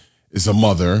Haddish is a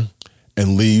mother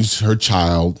and leaves her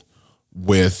child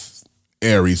with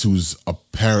Aries, who's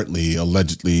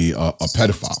allegedly a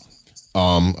pedophile.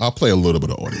 I'll play a little bit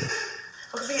of audio.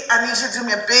 I need you to do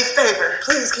me a big favor.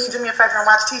 Please, can you do me a favor and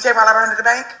watch TJ while I run to the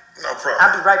bank? No problem.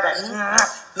 I'll be right back.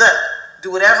 Look,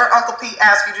 do whatever Uncle Pete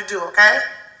asks you to do, okay?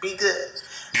 Be good.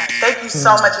 Thank you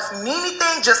so much. If you need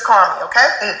anything, just call me, okay?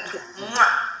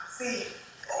 See you.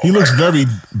 He looks very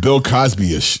Bill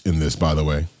Cosby-ish in this, by the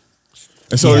way.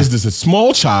 And so there's this a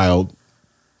small child.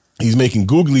 He's making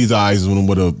googly eyes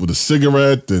with a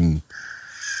cigarette, and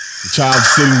the child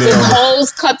sitting there. His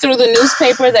holes cut through the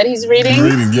newspaper that he's reading.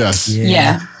 Yes.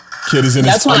 Yeah. Kid is in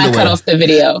That's his underwear. That's when I cut off the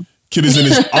video. Kid is in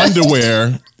his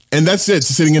underwear, and that's it.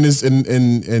 Sitting in his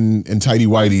in tidy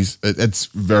whities. It's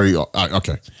very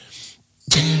okay.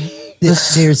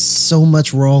 There's so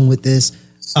much wrong with this.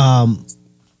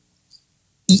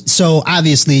 So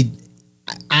obviously,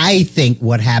 I think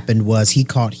what happened was he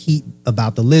caught heat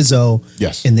about the Lizzo.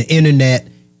 Yes. And the internet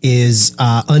is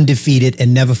undefeated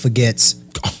and never forgets.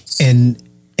 And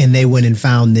they went and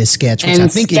found this sketch, which and I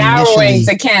think scouring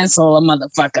to cancel a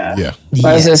motherfucker. Yeah.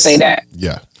 Let's just say that.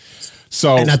 Yeah.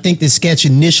 So, and I think the sketch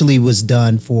initially was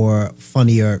done for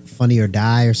Funny or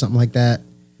Die or something like that.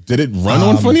 Did it run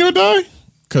on Funny or Die?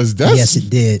 Because that's yes, it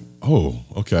did. Oh,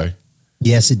 okay.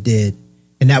 Yes, it did.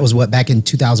 And that was back in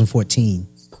 2014.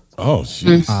 Oh,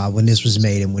 shit. When this was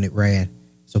made and when it ran.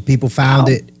 So people found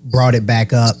it, brought it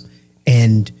back up,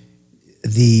 and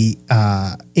the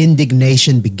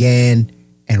indignation began,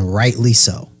 and rightly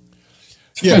so.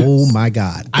 Yeah. Oh my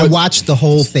God. I watched the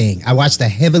whole thing. I watched the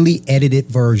heavily edited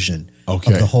version of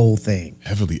the whole thing.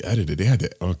 Heavily edited. They had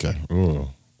that. Okay.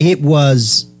 Oh. It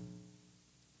was,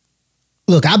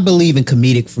 look, I believe in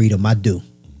comedic freedom. I do.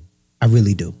 I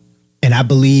really do. And I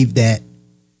believe that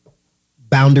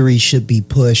boundaries should be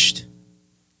pushed,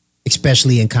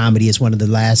 especially in comedy. It's one of the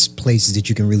last places that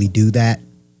you can really do that.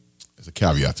 There's a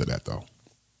caveat to that, though.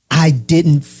 I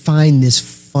didn't find this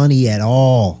funny at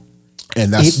all.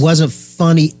 And it wasn't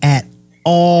funny at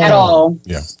all. At all.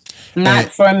 Yeah. Not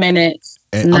for a minute.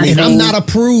 And I'm not a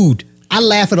prude. I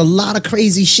laugh at a lot of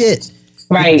crazy shit.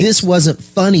 Right. But this wasn't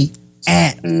funny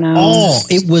at all.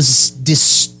 It was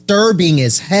disturbing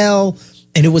as hell.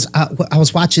 And it was, I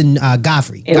was watching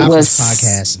Godfrey's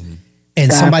podcast.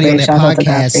 And somebody on that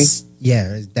podcast,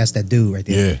 that's that dude right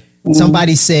there. Yeah.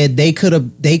 Somebody said they could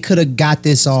have got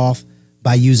this off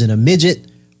by using a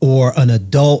midget or an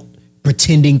adult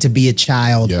pretending to be a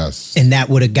child. Yes. And that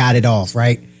would have got it off,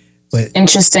 right? But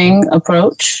interesting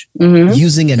approach.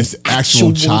 Using an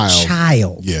actual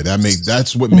child. Yeah,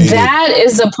 that's what made that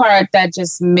is the part that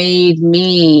just made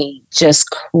me just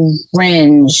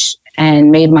cringe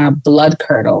and made my blood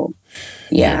curdle.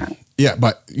 Yeah. Yeah,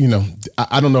 but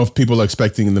I don't know if people are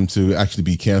expecting them to actually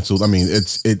be canceled. I mean,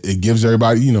 it gives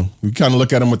everybody, we kind of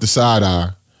look at them with the side eye.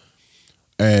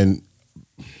 And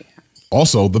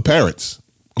also the parents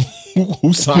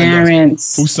who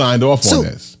signed off on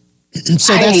this.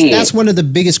 So that's one of the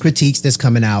biggest critiques that's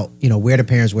coming out. Where the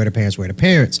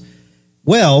parents?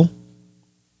 Well,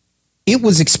 it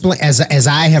was explained as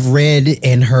I have read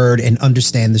and heard and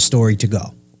understand the story to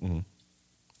go. Mm-hmm.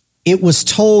 It was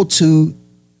told to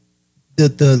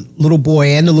the little boy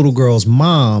and the little girl's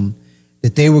mom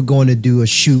that they were going to do a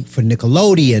shoot for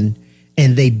Nickelodeon,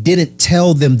 and they didn't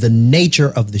tell them the nature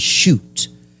of the shoot.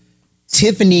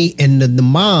 Tiffany and the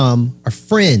mom are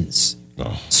friends.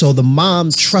 So the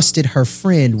mom trusted her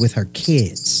friend with her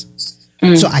kids.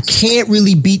 So I can't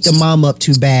really beat the mom up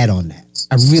too bad on that.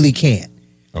 I really can't.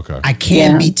 Okay. I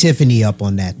can't beat Tiffany up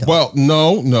on that, though. Well,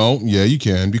 no. Yeah, you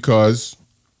can, because,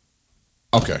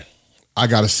 okay, I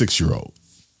got a 6-year-old.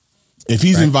 If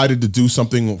he's invited to do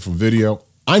something for video,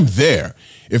 I'm there.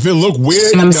 If it look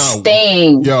weird, I'm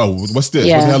staying. Yo, what's this?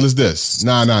 Yeah. What the hell is this?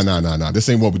 Nah. This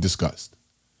ain't what we discussed.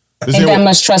 Ain't that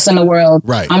much trust in the world.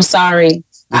 Right. I'm sorry.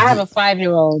 I have a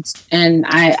 5-year-old, and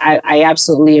I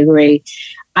absolutely agree.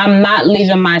 I'm not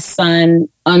leaving my son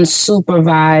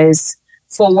unsupervised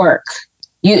for work.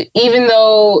 Even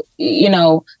though,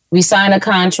 we sign a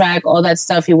contract, all that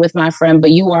stuff, you're with my friend,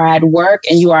 but you are at work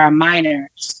and you are a minor.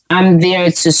 I'm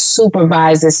there to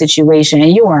supervise the situation,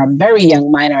 and you are a very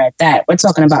young minor at that. We're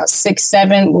talking about 6,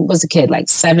 7. What was the kid, like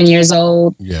 7 years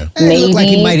old? Yeah. It looked like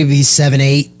he might be 7,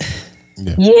 8.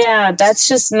 Yeah, that's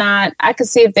just not. I could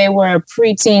see if they were a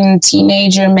preteen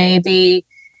teenager, maybe,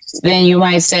 then you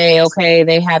might say, okay,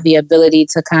 they have the ability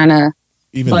to kind of.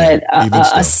 But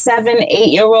a 7,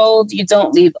 8-year-old, you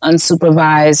don't leave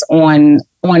unsupervised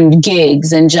on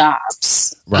gigs and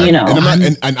jobs. Right.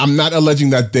 And I'm not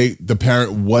alleging that the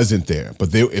parent wasn't there,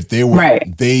 but if they were,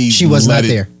 she was not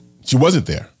there. She wasn't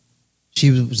there.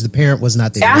 The parent was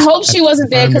not there. I hope she wasn't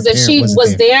there, because if she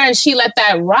was there and she let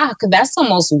that rock, that's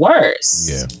almost worse.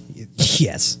 Yeah.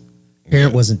 Yes.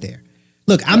 Parent wasn't there.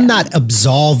 Look, I'm not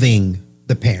absolving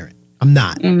the parent. I'm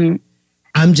not. Mm-hmm.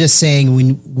 I'm just saying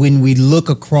when we look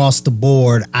across the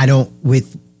board,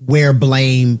 with where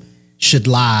blame should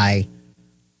lie,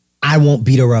 I won't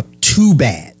beat her up too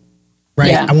bad.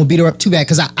 Right? Yeah. I won't beat her up too bad,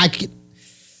 because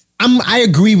I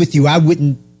agree with you. I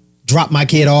wouldn't drop my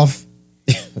kid off.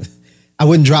 I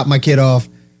wouldn't drop my kid off.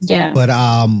 Yeah. But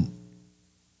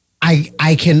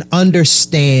I can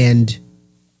understand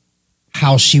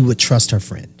how she would trust her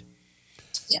friend.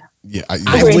 Yeah. Yeah.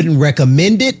 I wouldn't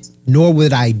recommend it, nor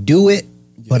would I do it,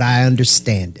 but I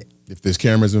understand it. If there's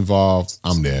cameras involved,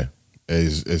 I'm there.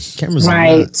 It's cameras,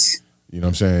 right? You know what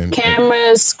I'm saying?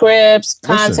 Cameras, scripts,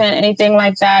 content, anything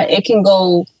like that. It can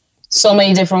go so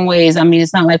many different ways. I mean,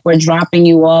 it's not like we're dropping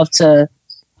you off to,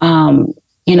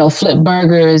 flip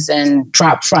burgers and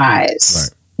drop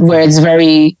fries, where it's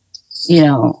very,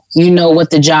 what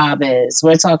the job is.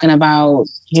 We're talking about,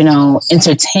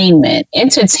 entertainment.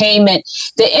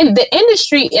 The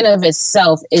industry in of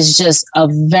itself is just a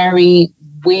very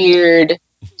weird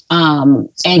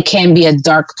and can be a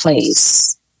dark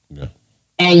place. Yeah.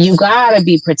 And you gotta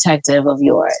be protective of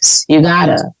yours. You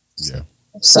gotta. Yeah.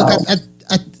 So look,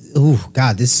 oh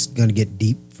God, this is gonna get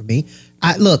deep for me.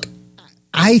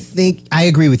 I think I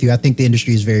agree with you. I think the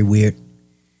industry is very weird.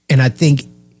 And I think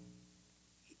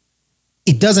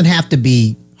it doesn't have to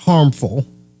be harmful,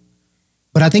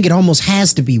 but I think it almost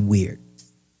has to be weird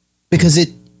because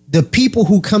the people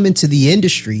who come into the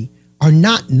industry are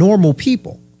not normal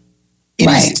people.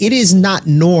 It is not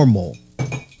normal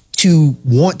to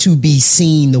want to be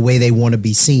seen the way they want to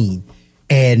be seen.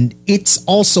 And it's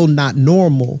also not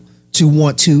normal to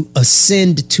want to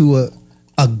ascend to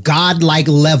a godlike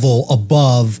level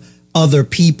above other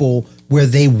people where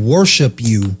they worship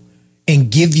you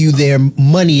and give you their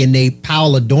money and they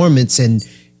pile adornments and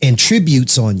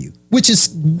tributes on you, which is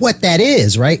what that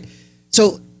is, right?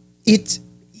 So it's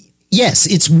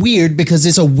weird because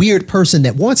it's a weird person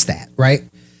that wants that, right?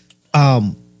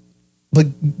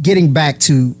 But getting back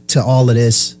to all of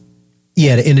this,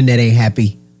 yeah, the internet ain't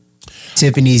happy.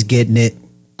 Tiffany's getting it.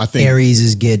 I think Aries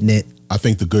is getting it. I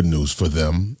think the good news for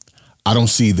them, I don't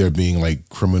see there being like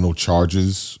criminal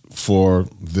charges for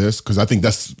this because I think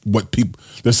that's what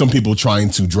there's some people trying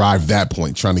to drive that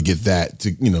point, trying to get that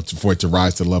to, for it to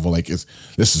rise to the level like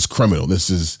this is criminal. This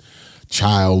is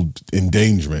child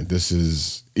endangerment. This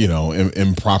is,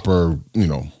 improper,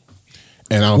 and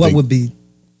I don't What would be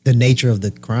the nature of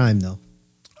the crime though?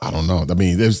 I don't know. I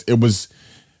mean, it was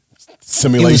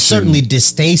simulation. It was certainly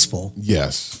distasteful.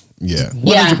 Yes. Yeah.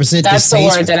 100% that's distasteful.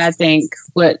 the word that I think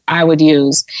what I would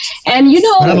use. And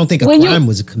but I don't think a crime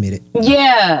was committed.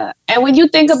 Yeah. And when you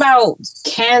think about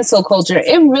cancel culture,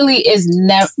 it really is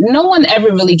no one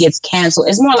ever really gets canceled.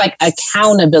 It's more like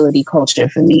accountability culture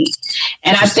for me.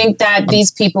 And I think that these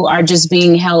people are just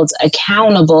being held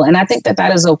accountable. And I think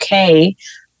that is okay.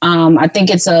 I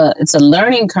think it's a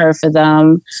learning curve for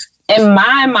them. In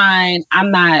my mind,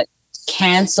 I'm not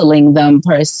canceling them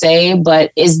per se,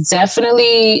 but it's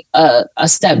definitely a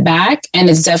step back, and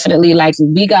it's definitely like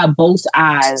we got both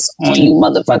eyes on you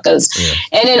motherfuckers.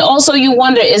 And then also you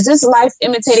wonder, is this life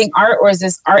imitating art or is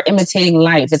this art imitating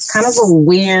life? It's kind of a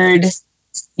weird,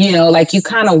 like you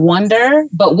kind of wonder,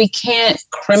 but we can't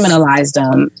criminalize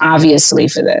them obviously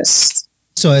for this.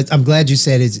 So I'm glad you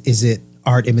said is it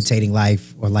art imitating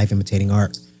life or life imitating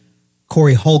art?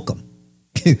 Corey Holcomb,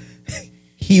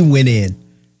 he went in.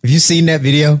 Have you seen that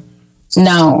video?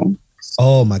 No.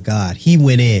 Oh my God. He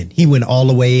went in. He went all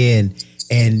the way in.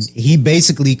 And he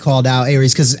basically called out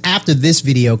Aries because after this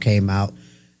video came out,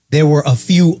 there were a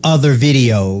few other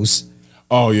videos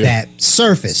that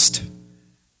surfaced.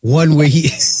 One where he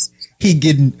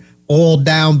getting all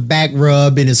down back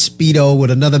rub in a Speedo with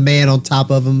another man on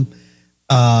top of him.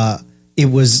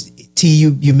 It was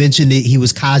you mentioned it. He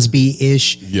was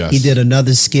Cosby-ish. Yes. He did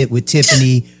another skit with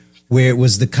Tiffany where it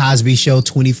was the Cosby Show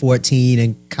 2014,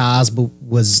 and Cosby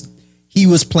was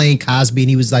playing Cosby, and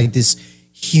he was like this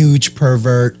huge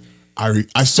pervert. I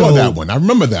saw that one. I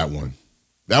remember that one.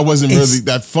 That wasn't really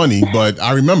that funny, but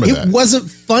I remember that. It wasn't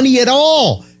funny at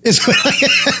all.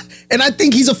 And I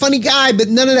think he's a funny guy, but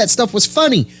none of that stuff was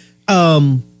funny.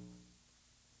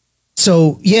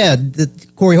 So yeah,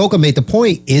 Corey Holcomb made the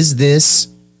point: is this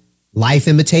life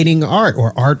imitating art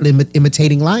or art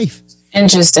imitating life?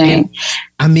 Interesting.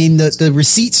 I mean, the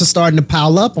receipts are starting to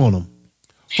pile up on them.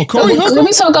 Can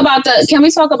we talk about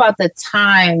the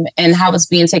time and how it's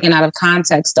being taken out of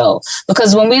context though?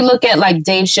 Because when we look at like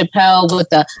Dave Chappelle with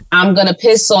the "I'm gonna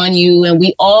piss on you," and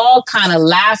we all kind of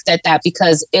laughed at that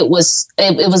because it was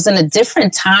in a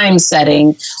different time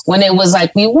setting when it was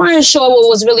like we weren't sure what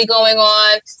was really going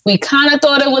on. We kind of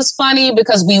thought it was funny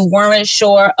because we weren't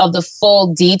sure of the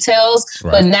full details.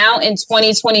 Right. But now in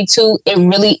 2022, it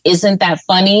really isn't that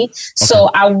funny. Okay. So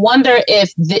I wonder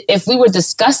if we were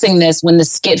discussing this when the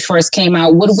skit first came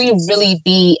out, would we really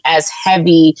be as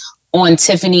heavy on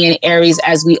Tiffany and Aries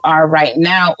as we are right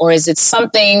now? Or is it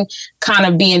something kind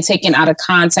of being taken out of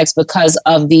context because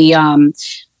of the,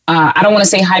 I don't want to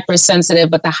say hypersensitive,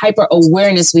 but the hyper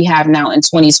awareness we have now in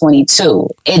 2022?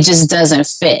 It just doesn't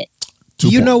fit.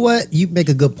 You know what? You make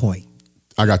a good point.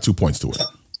 I got 2 points to it.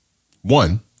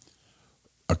 One,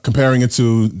 comparing it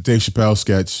to Dave Chappelle's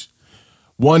sketch,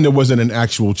 one, there wasn't an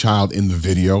actual child in the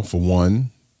video, for one.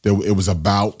 It was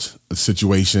about a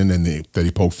situation and that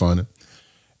he poked fun at.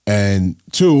 And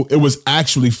two, it was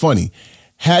actually funny.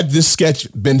 Had this sketch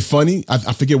been funny,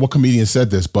 I forget what comedian said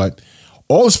this, but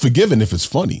all is forgiven if it's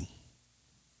funny.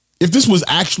 If this was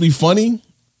actually funny,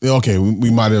 okay, we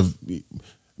might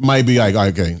be like,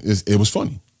 okay, it was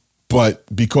funny. But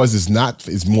because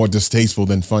it's more distasteful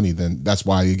than funny, then that's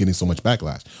why you're getting so much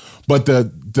backlash. But the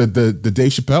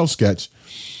Dave Chappelle sketch,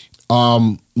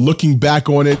 looking back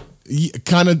on it,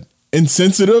 kind of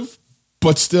insensitive,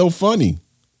 but still funny.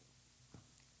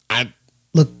 I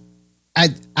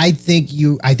think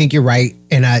you're right,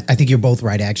 and I think you're both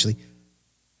right. Actually,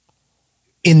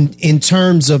 in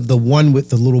terms of the one with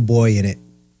the little boy in it,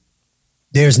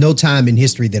 there's no time in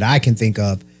history that I can think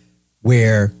of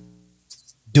where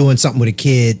doing something with a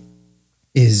kid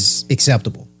is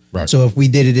acceptable. Right. So if we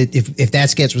did it, if that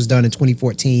sketch was done in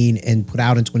 2014 and put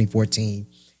out in 2014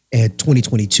 and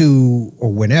 2022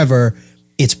 or whenever,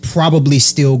 it's probably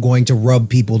still going to rub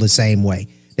people the same way.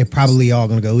 They're probably all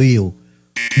going to go, ew.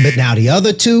 But now the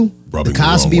other two, Rubbing the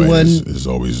Cosby the wrong way one is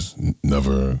always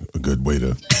never a good way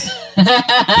to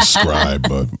describe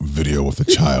a video with a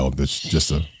child. That's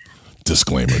just a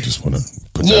disclaimer. Just want to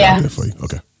put that out there for you.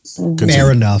 Okay. Continue.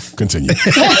 Fair enough. Continue.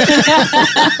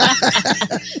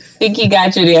 Think he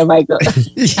got you there, Michael.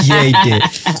 Yeah, he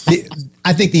did.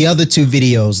 I think the other two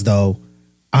videos, though,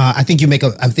 I think you make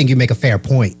a fair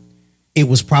point. It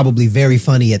was probably very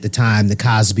funny at the time, the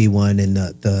Cosby one and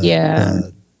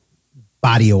the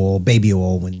body oil, baby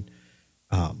oil one.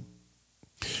 I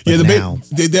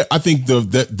think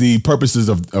the purposes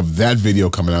of that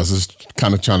video coming out is just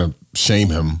kind of trying to shame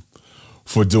him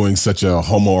for doing such a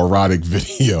homoerotic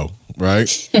video,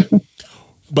 right?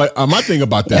 But my thing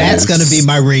about that's going to be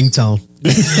my ringtone.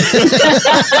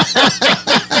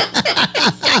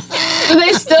 Do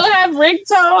they still have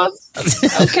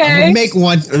ringtones? Okay. Make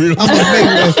one. I'm gonna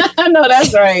make one. I know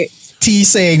that's right. T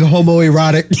saying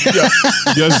homoerotic.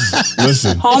 Yes,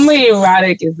 listen.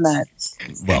 Homoerotic is nuts.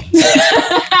 Well.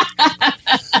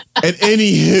 And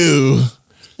anywho,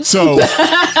 so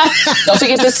don't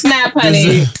forget to snap,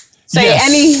 honey. Say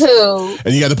anywho.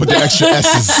 And you got to put the extra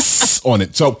S's on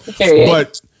it. So,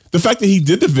 but the fact that he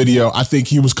did the video, I think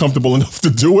he was comfortable enough to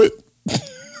do it.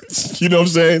 You know what I'm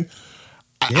saying?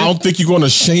 I don't think you're going to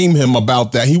shame him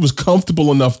about that. He was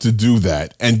comfortable enough to do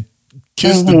that and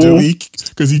kiss the dude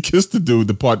because he kissed the dude.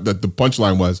 The part that the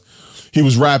punchline was, he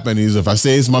was rapping. He's, if I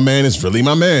say it's my man, it's really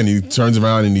my man. He turns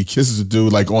around and he kisses the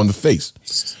dude like on the face.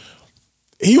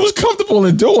 He was comfortable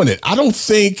in doing it. I don't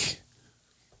think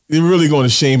they're really going to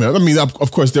shame him. I mean,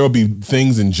 of course, there will be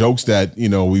things and jokes that, you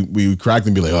know, we crack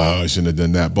and be like, oh, I shouldn't have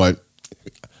done that. But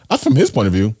from his point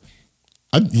of view,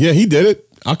 he did it.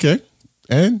 Okay.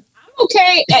 And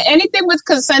okay, anything with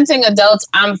consenting adults,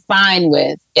 I'm fine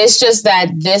with. It's just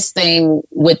that this thing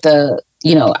with the,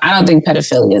 you know, I don't think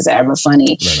pedophilia is ever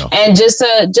funny. No. And just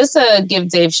to give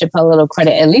Dave Chappelle a little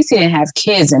credit, at least he didn't have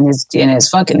kids in his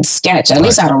fucking sketch. At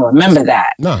least I don't remember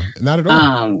that. No, not at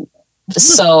all.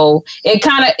 So it's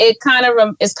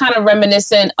kind of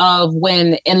reminiscent of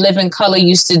when In Living Color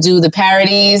used to do the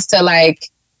parodies to like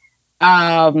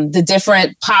the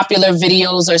different popular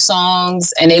videos or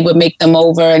songs, and they would make them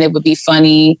over and it would be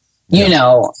funny. You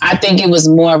know, I think it was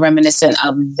more reminiscent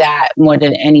of that more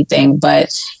than anything,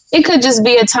 but it could just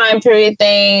be a time period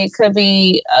thing. It could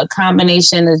be a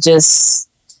combination of just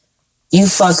you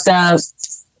fucked up.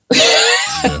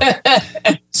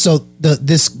 So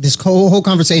this whole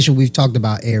conversation we've talked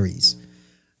about Aries.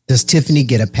 Does Tiffany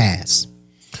get a pass?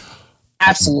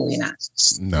 Absolutely not.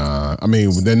 Nah, I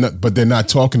mean they're not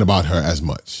talking about her as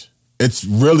much. It's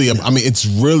really, it's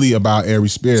really about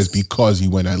Aries Spears because he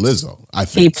went at Lizzo. I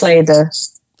think he played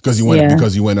because he went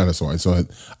at her. So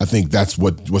I think that's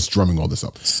what's drumming all this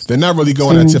up. They're not really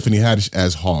going at Tiffany Haddish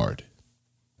as hard,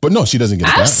 but no, she doesn't get.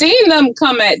 I've seen them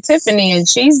come at Tiffany, and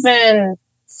she's been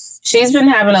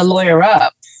having a lawyer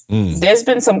up. There's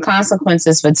been some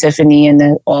consequences for Tiffany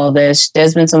and all this.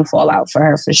 There's been some fallout for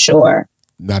her for sure.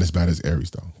 Not as bad as Aries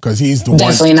though, because he's the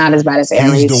definitely not as bad as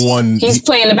Aries. He's the one. He's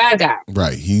playing the bad guy.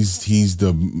 Right. He's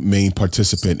the main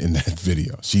participant in that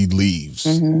video. She leaves.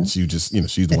 She just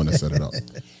she's the one that set it up.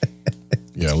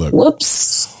 Yeah. Look.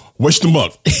 Whoops. Wish them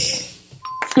luck.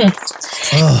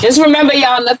 Just remember,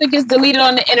 y'all, nothing gets deleted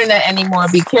on the internet anymore.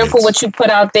 Be careful what you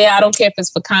put out there. I don't care if it's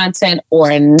for content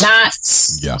or not.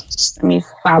 Yeah. Let me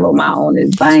follow my own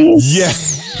advice. Yeah.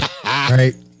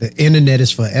 Right. The internet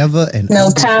is forever and no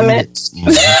comment.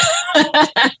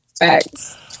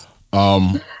 Facts.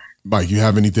 Mike, you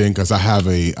have anything? Because I have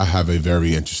a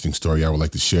very interesting story I would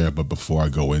like to share. But before I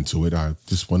go into it, I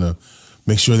just want to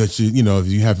make sure that if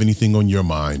you have anything on your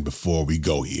mind before we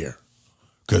go here.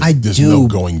 Because there's no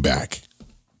going back.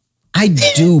 I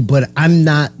do, but I'm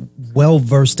not well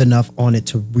versed enough on it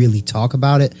to really talk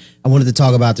about it. I wanted to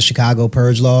talk about the Chicago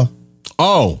Purge Law.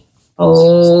 Oh.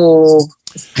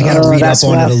 I got to read up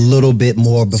on it a little bit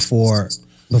more before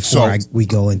we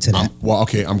go into that.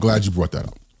 Okay. I'm glad you brought that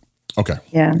up. Okay.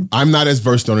 Yeah. I'm not as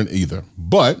versed on it either,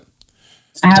 but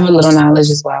I have a little knowledge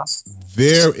as well.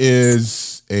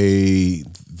 There's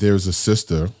a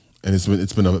sister, and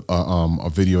it's been a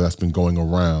video that's been going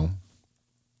around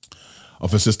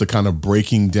of a sister kind of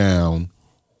breaking down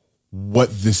what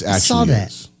this actually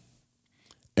is.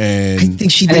 And I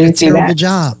think she did a terrible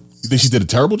job. think she did a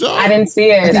terrible job? I didn't see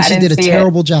it. I think she did a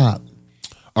terrible job.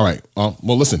 All right. Well,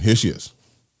 listen, here she is.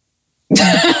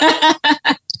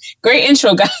 Great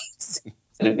intro, guys,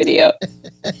 to the video.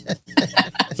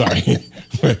 Sorry.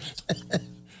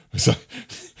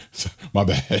 My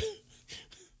bad.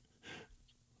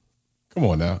 Come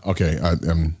on now. Okay. I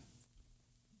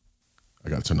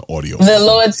got to turn the audio. The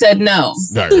Lord said no.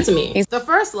 Listen to me. The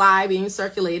first lie being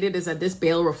circulated is that this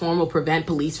bail reform will prevent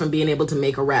police from being able to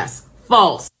make arrests.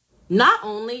 False. Not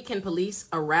only can police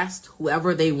arrest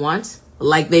whoever they want,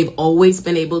 like they've always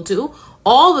been able to,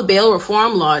 all the bail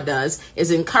reform law does is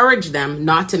encourage them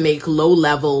not to make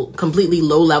completely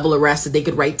low-level arrests that they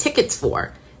could write tickets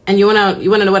for. And you wanna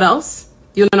know what else?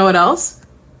 You wanna know what else?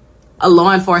 A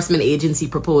law enforcement agency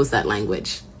proposed that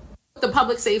language. What the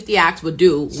Public Safety Act would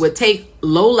take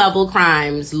low-level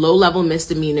crimes, low-level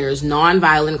misdemeanors,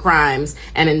 non-violent crimes,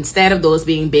 and instead of those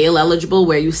being bail eligible,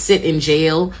 where you sit in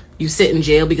jail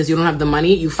because you don't have the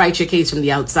money, you fight your case from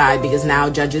the outside because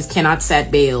now judges cannot set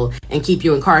bail and keep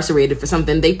you incarcerated for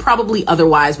something they probably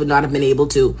otherwise would not have been able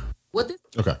to.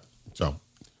 Okay, so I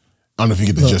don't know if you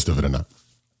get the gist of it or not.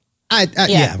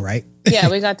 Yeah, right. Yeah,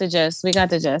 we got the gist.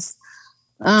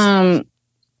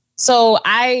 So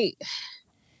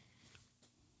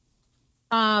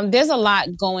there's a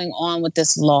lot going on with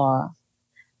this law.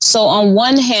 So on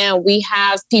one hand, we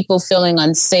have people feeling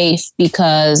unsafe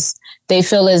because they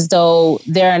feel as though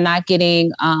they're not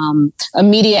getting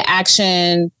immediate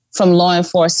action from law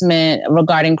enforcement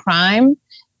regarding crime.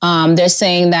 They're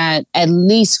saying that at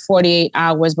least 48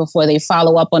 hours before they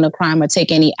follow up on a crime or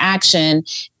take any action,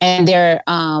 and they're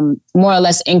more or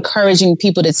less encouraging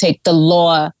people to take the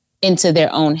law into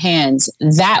their own hands.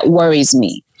 That worries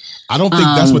me. I don't think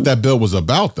that's what that bill was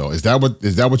about, though. Is that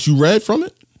what you read from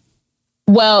it?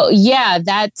 Well, yeah,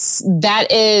 that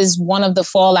is one of the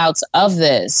fallouts of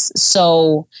this.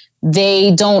 So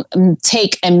they don't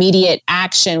take immediate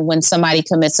action when somebody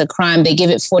commits a crime. They give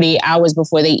it 48 hours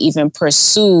before they even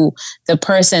pursue the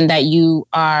person that you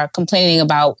are complaining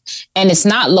about. And it's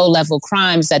not low-level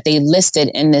crimes that they listed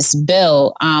in this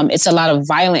bill. It's a lot of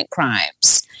violent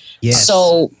crimes. Yes.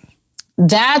 So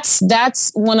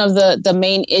that's one of the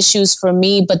main issues for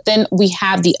me. But then we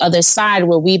have the other side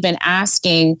where we've been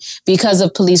asking, because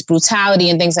of police brutality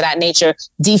and things of that nature,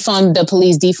 defund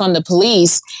the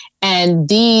police. And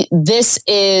this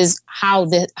is how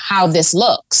this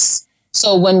looks.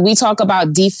 So when we talk about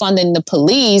defunding the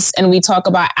police and we talk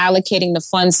about allocating the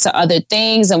funds to other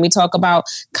things and we talk about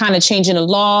kind of changing the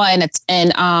law and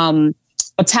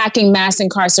attacking mass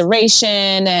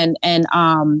incarceration and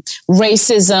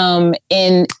racism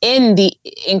in the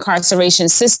incarceration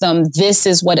system, this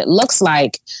is what it looks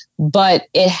like. But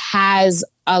it has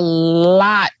a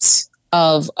lot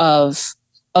of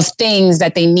things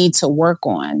that they need to work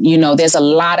on. You know, there's a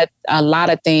lot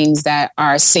of things that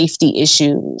are safety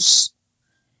issues.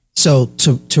 So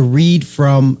to read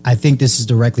from, I think this is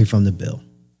directly from the bill.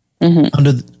 Mm-hmm.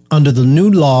 Under the new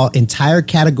law, entire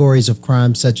categories of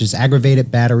crimes such as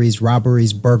aggravated batteries,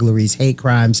 robberies, burglaries, hate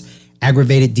crimes,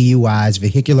 aggravated DUIs,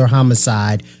 vehicular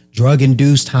homicide,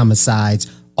 drug-induced homicides,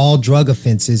 all drug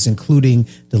offenses, including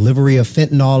delivery of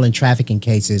fentanyl and trafficking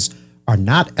cases, are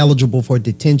not eligible for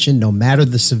detention no matter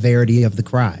the severity of the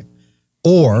crime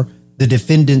or the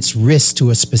defendant's risk to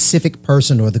a specific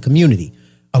person or the community,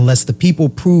 unless the people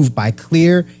prove by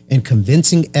clear and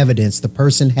convincing evidence the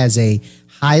person has a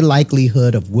high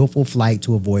likelihood of willful flight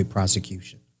to avoid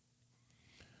prosecution.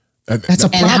 That's a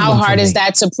problem. And how hard is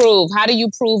that to prove? How do you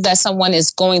prove that someone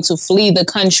is going to flee the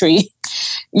country?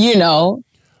 You know,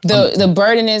 the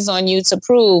burden is on you to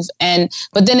prove.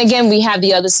 But then again, we have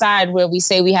the other side where we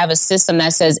say we have a system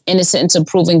that says innocent until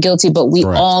proven guilty, but we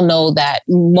all know that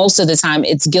most of the time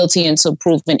it's guilty until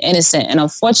proven innocent. And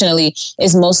unfortunately,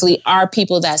 it's mostly our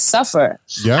people that suffer.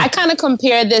 Yeah. I kind of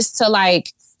compare this to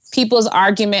like people's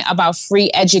argument about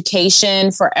free education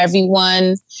for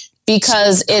everyone,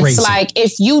 because it's like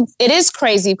it is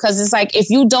crazy because it's like if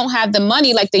you don't have the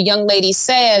money, like the young lady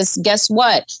says, guess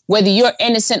what? Whether you're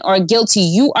innocent or guilty,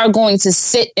 you are going to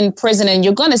sit in prison and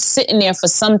you're going to sit in there for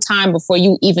some time before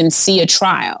you even see a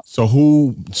trial. So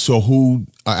who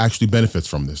actually benefits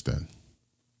from this then?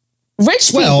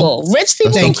 Rich people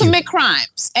who commit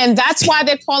crimes. And that's why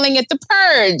they're calling it the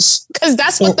purge, because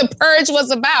that's what the purge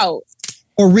was about.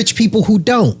 Or rich people who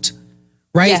don't,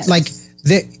 right? Yes. Like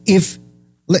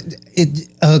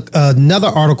another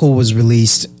article was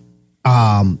released,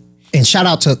 and shout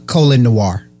out to Colin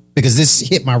Noir, because this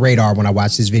hit my radar when I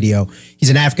watched this video. He's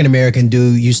an African-American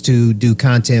dude, used to do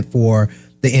content for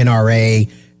the NRA.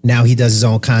 Now he does his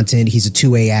own content. He's a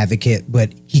 2A advocate,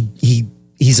 but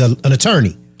he's an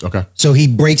attorney. Okay. So he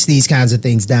breaks these kinds of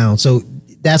things down. So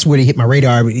that's where he hit my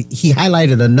radar. He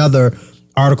highlighted another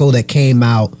article that came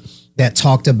out that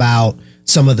talked about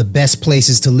some of the best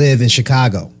places to live in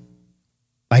Chicago.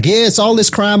 Like, yeah, it's all this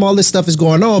crime, all this stuff is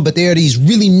going on, but there are these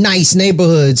really nice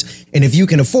neighborhoods. And if you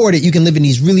can afford it, you can live in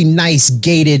these really nice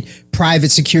gated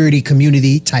private security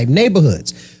community type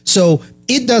neighborhoods. So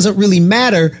it doesn't really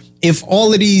matter if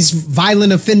all of these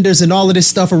violent offenders and all of this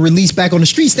stuff are released back on the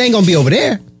streets. They ain't gonna be over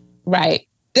there. Right.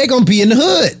 They're gonna be in the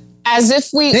hood. As if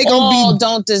we all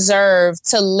don't deserve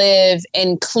to live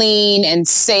in clean and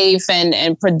safe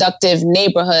and productive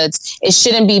neighborhoods. It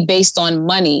shouldn't be based on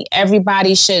money.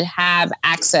 Everybody should have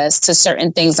access to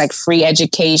certain things like free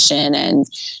education and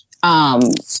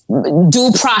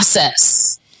due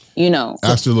process, you know.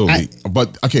 Absolutely.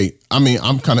 But okay, I mean,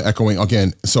 I'm kind of echoing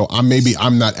again. So I'm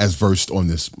not as versed on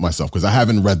this myself because I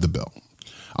haven't read the bill.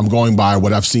 I'm going by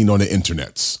what I've seen on the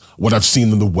internets, what I've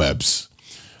seen on the webs.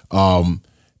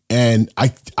 And I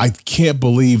can't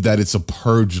believe that it's a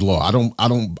purge law. I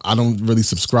don't really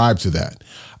subscribe to that.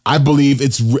 I believe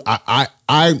it's the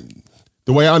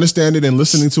way I understand it and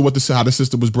listening to how the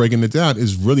system was breaking it down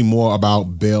is really more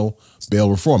about bail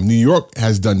reform. New York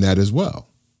has done that as well.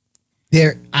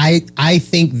 I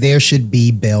think there should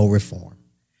be bail reform.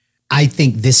 I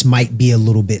think this might be a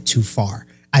little bit too far.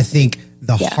 I think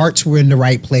the hearts were in the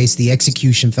right place. The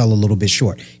execution fell a little bit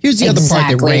short. Here's the other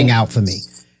part that rang out for me.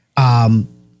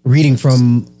 Reading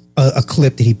from a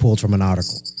clip that he pulled from an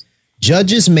article.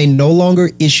 Judges may no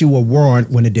longer issue a warrant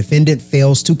when a defendant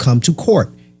fails to come to court.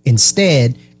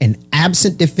 Instead, an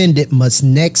absent defendant must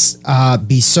next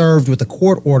be served with a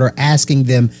court order asking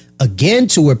them again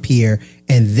to appear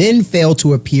and then fail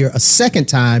to appear a second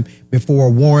time before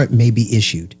a warrant may be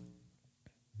issued.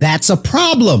 That's a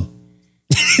problem.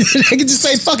 I can just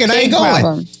say, fuck it, I ain't going.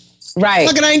 Problem. Right.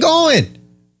 Fuck it, I ain't going.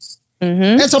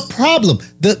 Mm-hmm. That's a problem.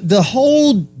 The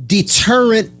whole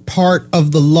deterrent part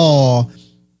of the law,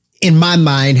 in my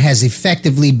mind, has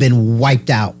effectively been wiped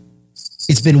out.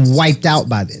 It's been wiped out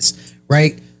by this,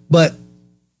 right? But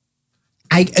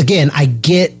I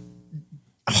get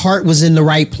heart was in the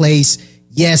right place.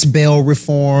 Yes, bail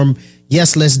reform.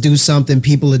 Yes, let's do something.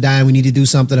 People are dying. We need to do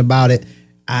something about it.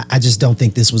 I just don't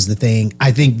think this was the thing.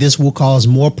 I think this will cause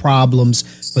more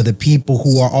problems for the people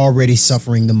who are already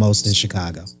suffering the most in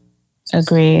Chicago.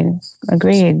 Agreed.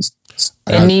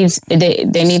 They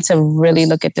need to really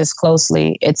look at this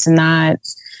closely. It's not.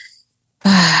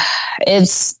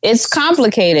 It's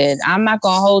complicated. I'm not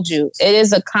gonna hold you. It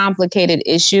is a complicated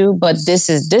issue, but this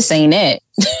ain't it.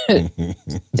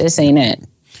 This ain't it.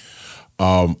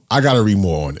 I gotta read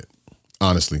more on it,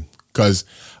 honestly, because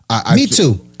me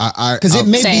too. Because it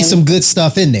may be some good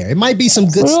stuff in there. It might be some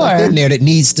good stuff in there that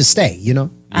needs to stay. You know.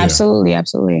 Yeah. Absolutely.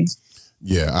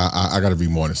 Yeah, I got to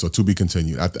read more on it. So to be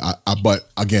continued. But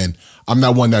again, I'm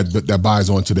not one that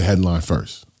buys onto the headline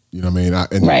first. You know what I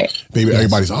mean? Right. Maybe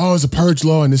everybody's, it's a purge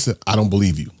law, and this. I don't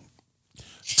believe you.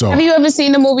 So have you ever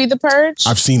seen the movie The Purge?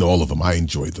 I've seen all of them. I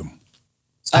enjoyed them.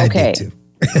 Okay. I did too.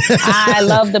 I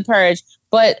love The Purge,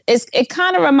 but it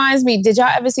kind of reminds me. Did y'all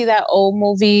ever see that old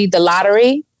movie, The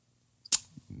Lottery?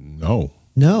 No.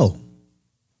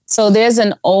 So there's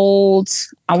an old,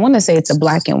 I want to say it's a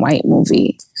black and white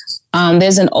movie.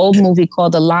 There's an old movie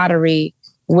called The Lottery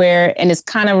and it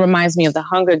kind of reminds me of the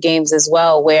Hunger Games as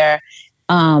well, where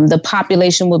the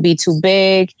population would be too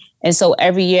big. And so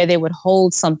every year they would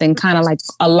hold something kind of like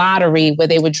a lottery where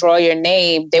they would draw your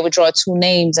name. They would draw 2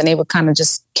 names and they would kind of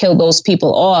just kill those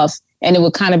people off. And it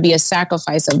would kind of be a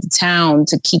sacrifice of the town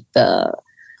to keep the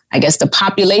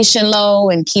population low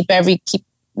and keep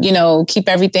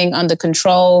everything under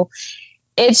control.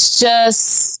 It's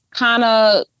just kind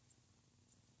of,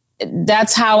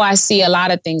 that's how I see a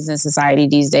lot of things in society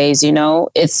these days. You know,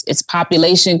 it's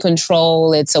population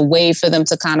control. It's a way for them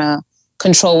to kind of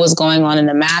control what's going on in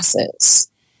the masses.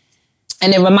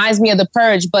 And it reminds me of The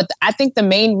Purge. But I think the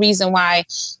main reason why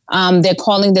they're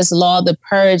calling this law The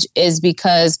Purge is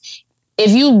because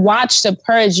if you watch The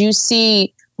Purge, you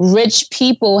see rich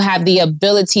people have the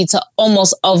ability to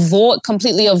almost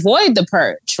completely avoid the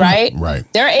purge, right? Right.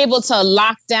 They're able to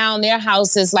lock down their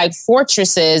houses like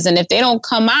fortresses. And if they don't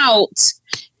come out,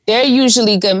 they're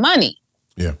usually good money.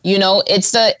 Yeah. You know,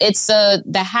 it's the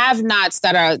have-nots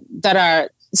that are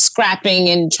scrapping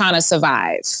and trying to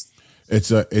survive.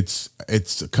 It's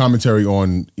a commentary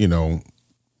on,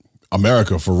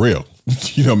 America for real.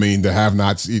 You know what I mean? The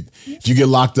have-nots. If you get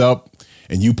locked up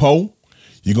and you poll,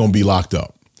 you're going to be locked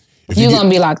up. You're going to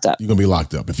be locked up. You're going to be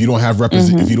locked up. If you don't have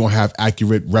if you don't have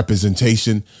accurate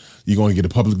representation, you're going to get a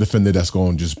public defender that's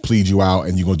going to just plead you out,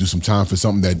 and you're going to do some time for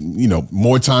something that,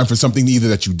 more time for something either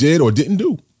that you did or didn't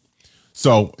do.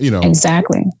 So,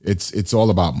 exactly. It's all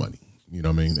about money. You know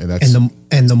what I mean? And that's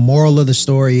and the moral of the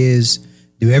story is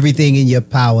do everything in your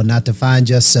power not to find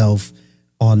yourself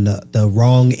on the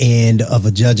wrong end of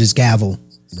a judge's gavel.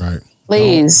 Right.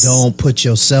 Please. Don't put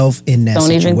yourself in that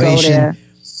situation. Don't even go there.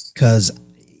 Because,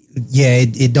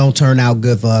 it don't turn out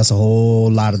good for us a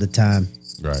whole lot of the time.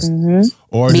 Right. Mm-hmm.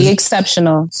 Or be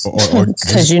exceptional.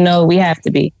 Because we have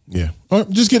to be. Yeah. Or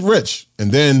just get rich.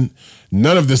 And then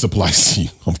none of this applies to you.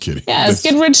 I'm kidding. Yes,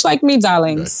 get rich like me,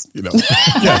 darlings. Right. You know.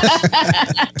 Yeah.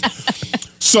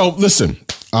 So listen,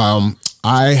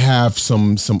 I have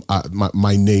some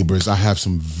my neighbors. I have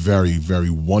some very, very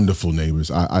wonderful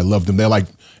neighbors. I love them. They're like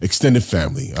extended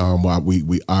family.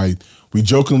 We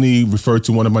jokingly refer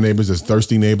to one of my neighbors as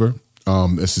Thirsty Neighbor.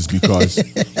 This is because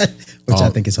which I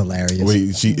think is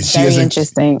hilarious. She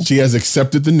interesting. She has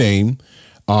accepted the name,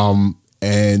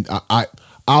 and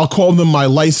I'll call them my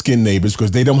light skinned neighbors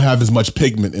because they don't have as much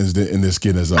pigment in their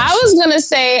skin as us. I was gonna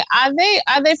say, are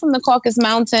they from the Caucasus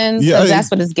Mountains? Yeah,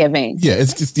 that's what it's giving. Yeah,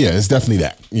 it's definitely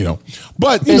that.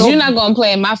 But because you're not gonna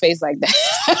play in my face like that.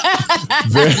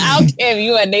 I don't care if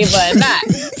you a neighbor or not.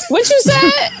 What you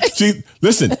said? See,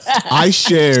 listen, I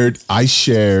shared. I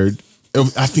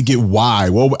forget why.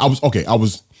 Well, I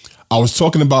was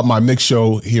talking about my mix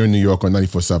show here in New York on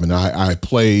 94.7. I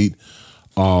played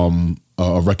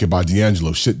a record by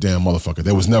D'Angelo, Shit Damn Motherfucker.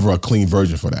 There was never a clean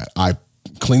version for that. I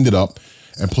cleaned it up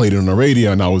and played it on the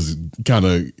radio, and I was kind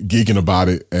of geeking about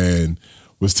it and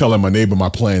was telling my neighbor my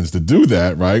plans to do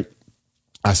that, right?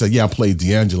 I said, yeah, I played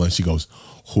D'Angelo, and she goes,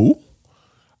 who?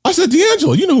 I said,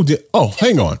 D'Angelo, you know who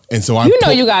hang on. And so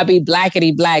you gotta be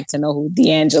blackety black to know who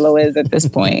D'Angelo is at this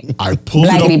point. I pulled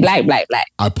blackety black.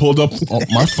 I pulled up on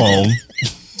my phone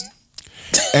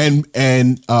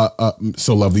and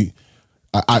So Lovely,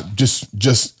 I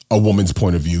just a woman's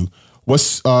point of view.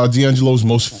 What's D'Angelo's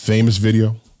most famous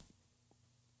video?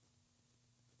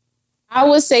 I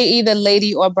would say either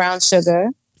Lady or Brown Sugar.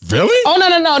 Really? Oh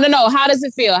no! How does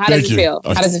it feel? How does it feel?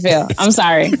 I'm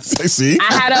sorry. See,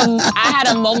 I had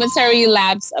a momentary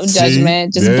lapse of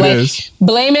judgment. Just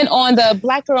blame it on the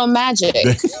Black Girl Magic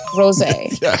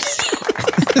Rosé. Yes.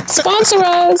 Sponsor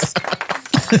us.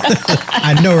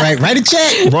 I know, right? Write a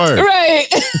check. Right.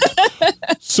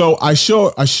 So I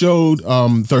showed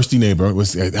Thirsty Neighbor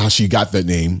was how she got that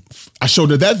name. I showed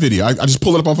her that video. I just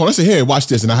pulled it up on my phone. I said, "Hey, watch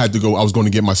this," and I had to go. I was going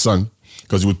to get my son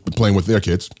because he was playing with their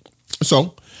kids.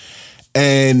 So.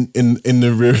 And in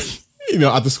the rear,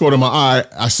 at the corner of my eye,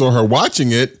 I saw her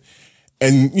watching it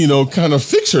and, kind of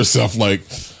fix herself like,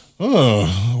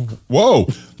 oh, whoa.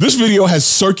 This video has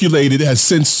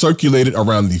since circulated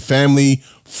around the family,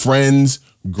 friends,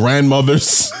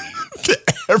 grandmothers,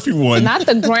 everyone. Not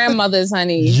the grandmothers,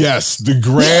 honey. Yes, the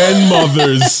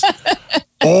grandmothers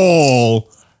all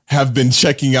have been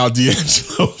checking out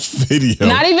D'Angelo's video.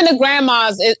 Not even the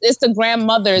grandmas. It's the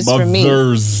grandmothers for me.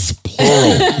 Mothers,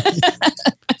 plural.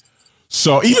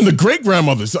 So even the great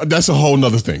grandmothers, that's a whole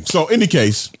nother thing. So in any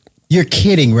case. You're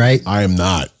kidding, right? I am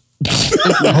not.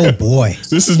 Oh boy.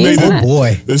 This is made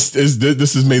This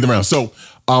has made the round. So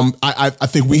I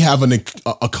think we have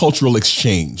a cultural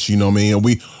exchange, you know what I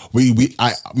mean?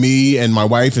 And me and my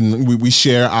wife, and we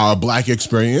share our Black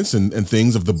experience and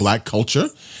things of the Black culture.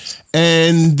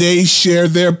 And they share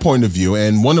their point of view.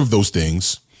 And one of those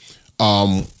things,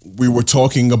 we were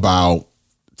talking about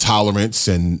tolerance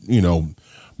and,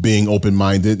 being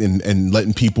open-minded and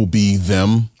letting people be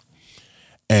them.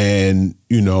 And,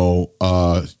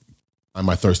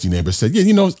 my Thirsty Neighbor said,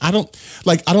 yeah, I don't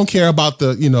care about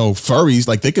the, furries.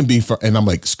 Like they can be, and I'm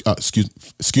like,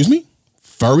 excuse me?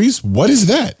 Furries? What is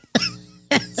that?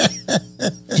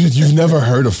 Dude, you've never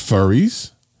heard of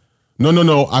furries?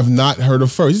 No, I've not heard of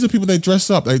furries. These are people that dress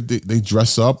up. They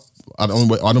dress up. I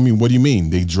don't mean, what do you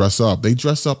mean? They dress up. They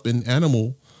dress up in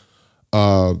animal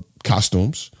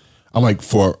costumes. I'm like,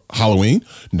 for Halloween?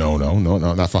 No,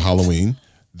 not for Halloween.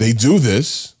 They do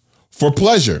this for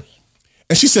pleasure.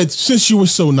 And she said, since you were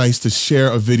so nice to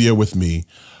share a video with me,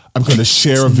 I'm going to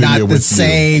share a video with you. Not the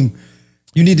same.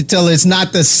 You need to tell her it's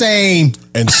not the same.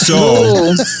 And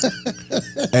so,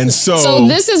 So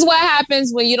this is what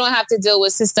happens when you don't have to deal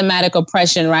with systematic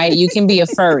oppression, right? You can be a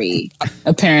furry,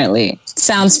 apparently.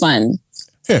 Sounds fun.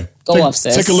 Here, Go off,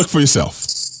 sis. Take a look for yourself.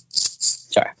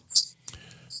 Sure.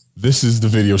 This is the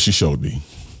video she showed me.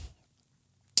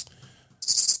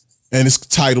 And it's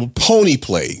titled Pony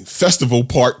Play Festival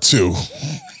Part 2.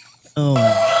 Oh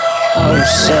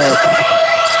shit.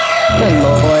 Good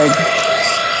Lord.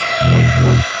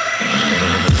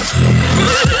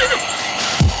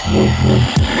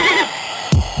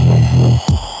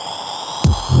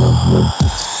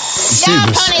 Yeah,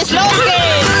 Pony, slow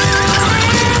skin.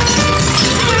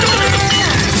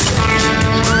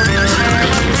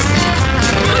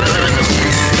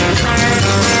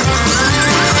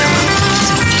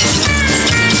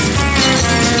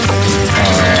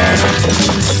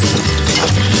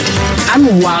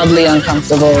 I'm wildly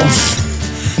uncomfortable.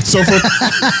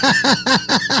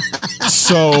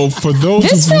 So for those,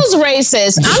 this feels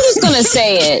racist. I'm just gonna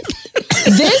say it.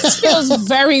 This feels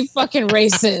very fucking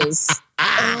racist.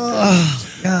 Oh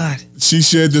God. She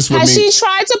shared this with Has me. she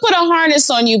tried to put a harness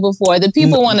on you before? The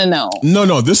people want to know.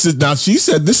 No. This is now. She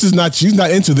said this is not. She's not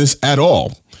into this at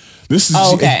all. This is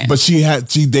okay. But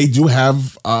they do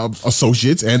have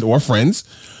associates and or friends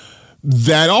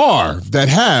that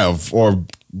have or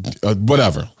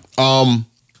whatever.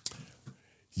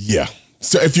 Yeah.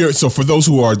 So for those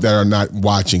that are not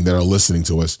watching, that are listening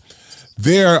to us,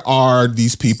 there are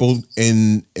these people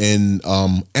in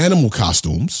animal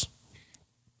costumes,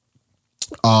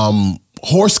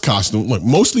 horse costume, look,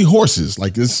 mostly horses.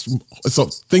 Like it's a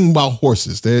thing about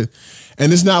horses.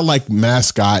 And it's not like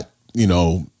mascot,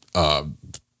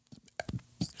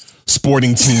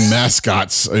 sporting team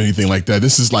mascots or anything like that.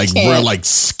 This is like real, like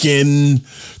skin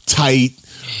tight,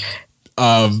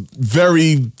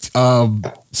 very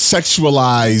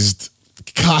sexualized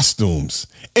costumes.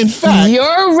 In fact,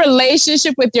 your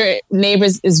relationship with your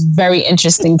neighbors is very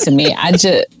interesting to me.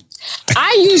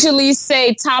 I usually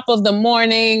say top of the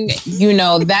morning,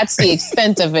 that's the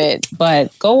extent of it,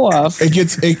 but go off. It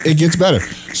gets better.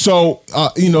 So,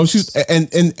 she's,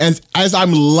 and as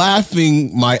I'm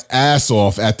laughing my ass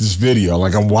off at this video,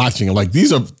 like I'm watching it, like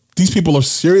these people are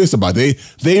serious about it.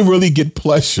 They really get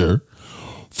pleasure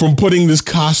from putting this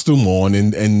costume on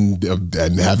and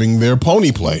having their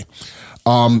pony play,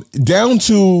 down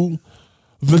to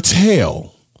the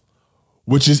tail,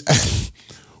 which is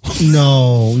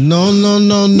no,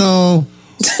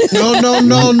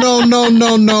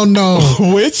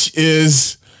 which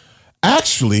is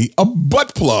actually a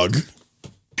butt plug.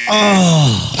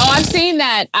 Oh, I've seen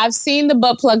that. I've seen the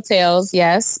butt plug tails.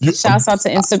 Yes. Shouts out to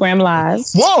Instagram Live.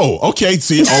 Whoa. Okay.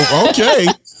 See. Oh, okay.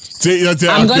 See,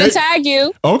 I'm going to tag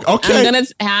you. Okay. I'm going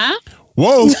to,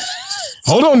 Whoa.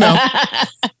 Hold on now.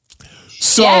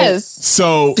 Yes.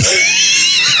 So.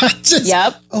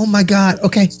 Yep. Oh my God.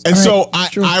 Okay. And so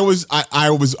I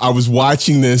was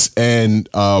watching this, and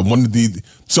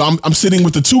I'm sitting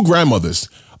with the two grandmothers,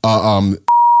 mom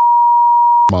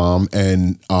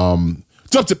and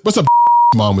what's up?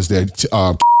 Mom was there.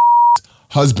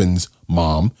 Husband's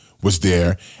mom was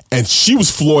there, and she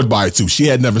was floored by it too. She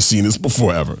had never seen this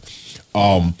before ever.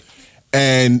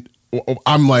 And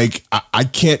I'm like, I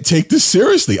can't take this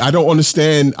seriously. I don't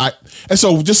understand. And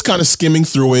so just kind of skimming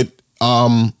through it.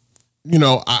 I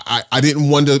didn't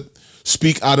want to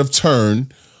speak out of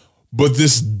turn, but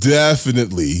this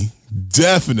definitely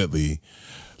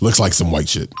looks like some white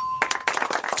shit.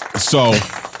 So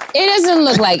it doesn't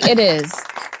look like it is.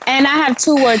 And I have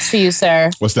two words for you, sir.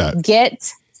 What's that?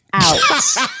 Get out.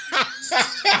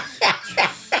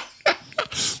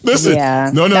 Listen,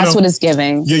 yeah, no, that's what it's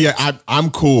giving. Yeah,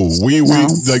 I'm cool.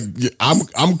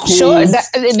 I'm cool. Sure,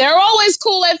 they're always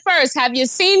cool at first. Have you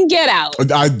seen Get Out?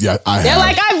 I They're have.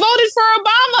 like, I voted for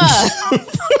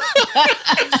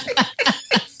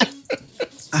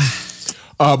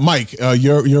Obama. Mike,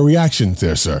 your reaction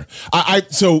there, sir.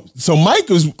 So Mike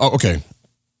was okay.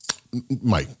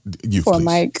 Mike, you poor please.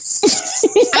 Mike.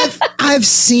 I've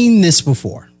seen this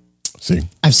before.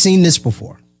 I've seen this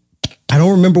before. I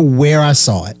don't remember where I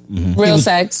saw it. Mm-hmm. Real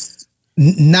sex.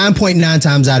 9.9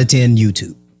 times out of 10,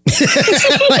 YouTube.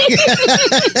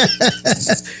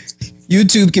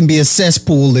 YouTube can be a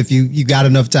cesspool if you got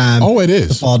enough time. Oh, it is.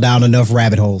 To fall down enough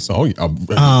rabbit holes. Oh, yeah.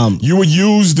 You would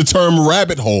use the term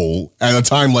rabbit hole at a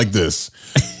time like this,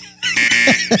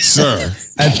 sir.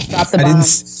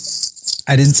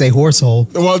 I didn't say horse hole.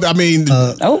 Well, I mean,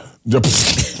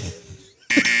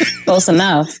 close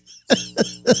enough.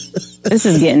 This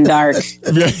is getting dark.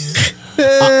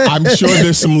 I'm sure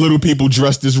there's some little people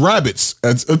dressed as rabbits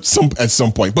at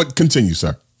some point. But continue,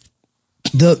 sir.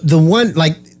 The one,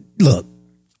 like, look.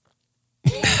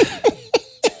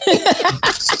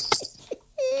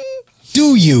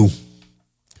 Do you?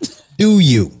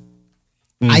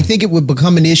 I think it would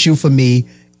become an issue for me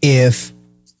if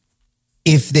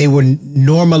they were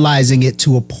normalizing it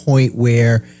to a point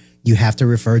where you have to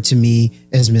refer to me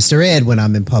as Mr. Ed when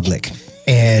I'm in public,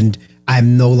 and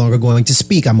I'm no longer going to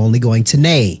speak. I'm only going to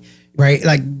neigh, right?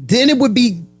 Like, then it would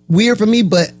be weird for me.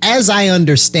 But as I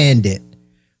understand it,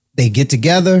 they get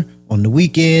together on the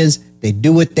weekends, they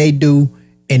do what they do,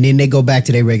 and then they go back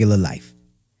to their regular life.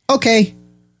 Okay,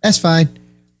 that's fine.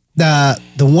 The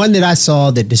one that I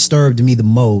saw that disturbed me the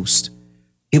most,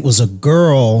 it was a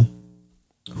girl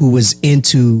who was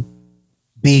into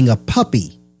being a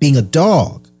puppy, being a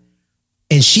dog.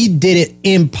 And she did it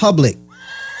in public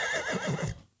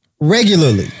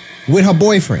regularly with her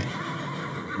boyfriend.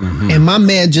 Mm-hmm. And my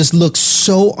man just looked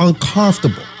so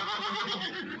uncomfortable.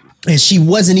 and she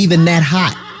wasn't even that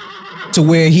hot to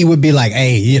where he would be like,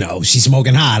 hey, she's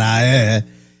smoking hot.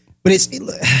 But it's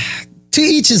to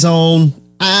each his own.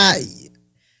 I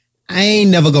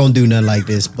ain't never gonna do nothing like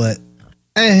this, but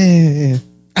You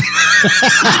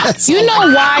know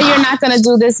why you're not gonna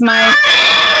do this, Mike?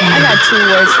 I got 2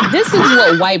 words. This is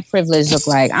what white privilege look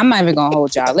like. I'm not even gonna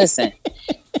hold y'all. Listen,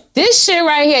 this shit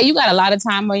right here, you got a lot of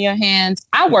time on your hands.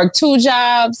 I work 2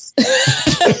 jobs.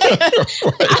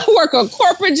 I work a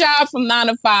corporate job from 9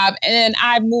 to 5, and then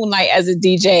I moonlight as a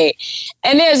DJ.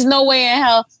 And there's no way in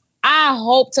hell. I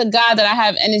hope to God that I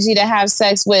have energy to have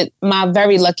sex with my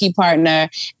very lucky partner.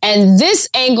 And this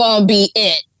ain't gonna be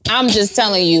it. I'm just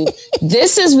telling you,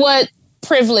 this is what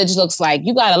privilege looks like.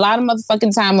 You got a lot of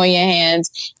motherfucking time on your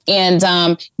hands, and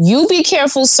you be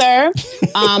careful, sir.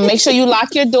 Make sure you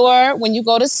lock your door when you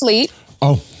go to sleep.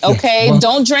 Oh, okay. Well,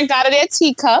 don't drink out of their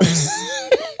teacups,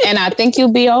 and I think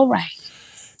you'll be all right.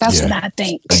 That's what I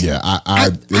think. Yeah,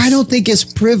 I don't think it's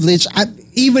privilege.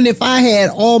 Even if I had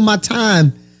all my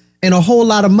time and a whole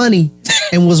lot of money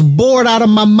and was bored out of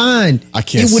my mind,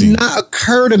 it would not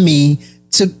occur to me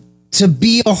to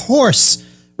be a horse.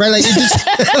 Right, like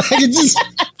it just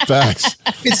facts.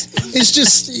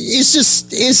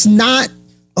 It's not.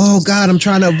 Oh God, I'm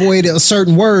trying to avoid a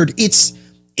certain word. It's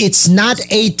not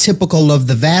atypical of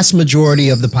the vast majority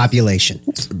of the population.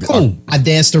 Boom! I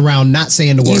danced around not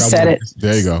saying the word. You said it.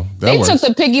 There you go. They took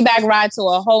the piggyback ride to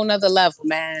a whole nother level,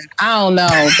 man. I don't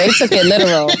know. They took it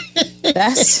literal.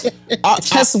 That's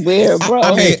weird, bro.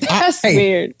 That's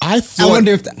weird. I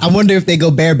wonder if they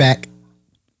go bareback.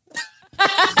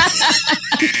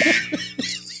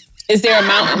 Is there a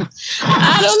mountain?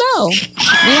 I don't know.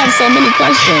 We have so many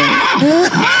questions.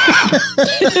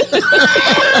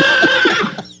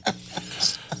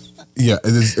 Yeah,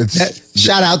 it's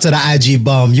shout out to the IG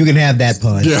bum. You can have that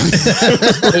pun. Yeah.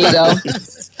 There you go.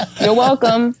 You're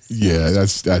welcome. Yeah,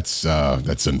 that's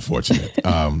unfortunate.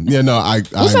 Yeah, no,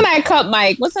 What's in that cup,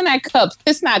 Mike? What's in that cup?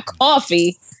 It's not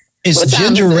coffee. It's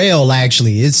ginger ale,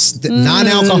 actually. It's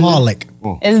non-alcoholic.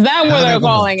 Is that what they're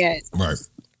calling it? Right.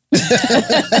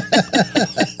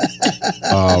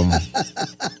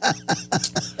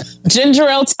 Ginger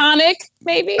ale tonic,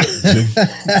 maybe?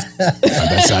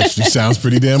 That actually sounds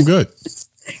pretty damn good.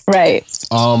 Right.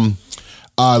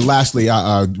 Lastly,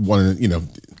 I want to,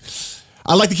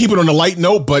 I like to keep it on a light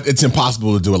note, but it's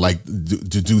impossible to do it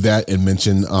to do that and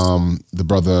mention the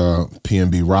brother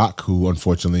PNB Rock, who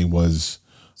unfortunately was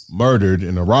murdered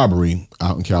in a robbery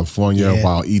out in California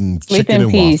while eating chicken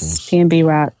and waffles. PNB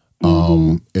Rock.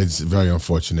 It's very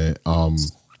unfortunate. And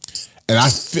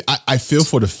I feel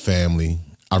for the family.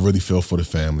 I really feel for the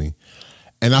family,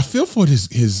 and I feel for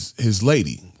his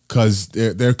lady, because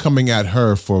they're coming at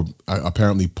her for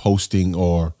apparently posting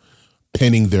or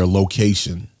pinning their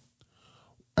location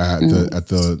at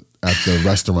the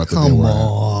restaurant that they were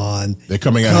at. They're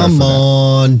coming at her for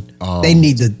that.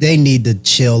 They need to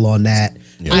chill on that.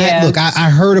 Yeah. I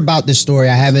heard about this story.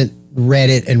 I haven't read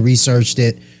it and researched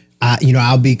it.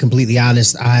 I'll be completely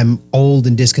honest. I'm old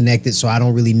and disconnected, so I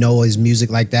don't really know his music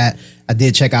like that. I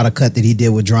did check out a cut that he did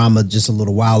with Drama just a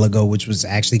little while ago, which was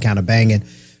actually kind of banging.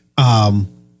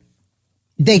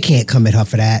 They can't come at her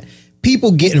for that.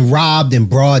 People getting robbed in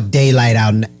broad daylight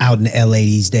out in LA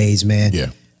these days, man.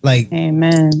 Yeah. Like,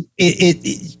 amen.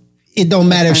 It don't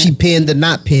matter if she pinned or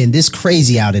not pinned. It's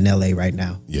crazy out in LA right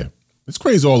now. Yeah. It's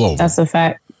crazy all over. That's a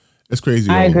fact. It's crazy.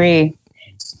 I agree.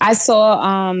 I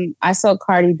saw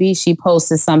Cardi B. She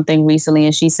posted something recently,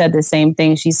 and she said the same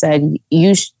thing. She said,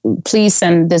 please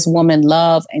send this woman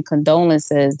love and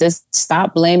condolences.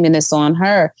 Stop blaming this on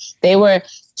her.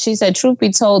 She said, truth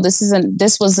be told,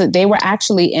 they were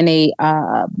actually in a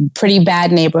pretty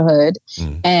bad neighborhood.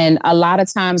 And a lot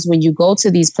of times when you go to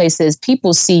these places,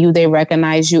 people see you, they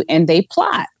recognize you, and they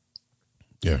plot.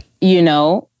 Yeah.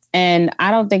 And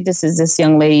I don't think this is this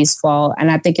young lady's fault. And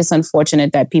I think it's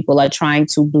unfortunate that people are trying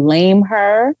to blame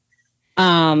her.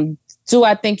 Do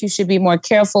I think you should be more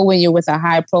careful when you're with a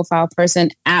high profile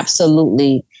person?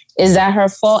 Absolutely. Is that her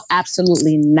fault?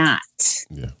 Absolutely not.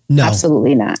 Yeah. No.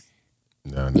 Absolutely not.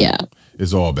 No. Yeah.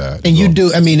 It's all bad. And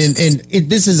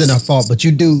this isn't a fault, but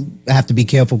you do have to be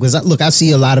careful, because I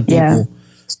see a lot of people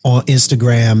on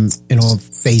Instagram and on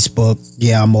Facebook.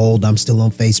 Yeah, I'm old. I'm still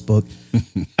on Facebook.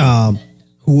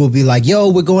 Who will be like, yo,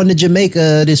 we're going to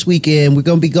Jamaica this weekend. We're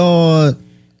going to be gone.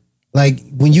 Like,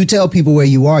 when you tell people where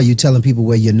you are, you're telling people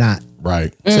where you're not.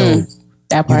 Right. So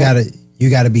that part. you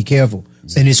gotta be careful.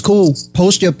 And it's cool.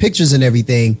 Post your pictures and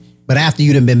everything, but after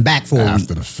you done been back for a week.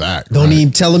 After the fact. Don't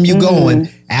even tell them you going.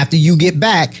 After you get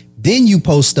back, then you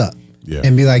post up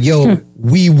and be like, yo,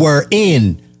 we were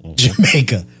in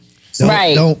Jamaica.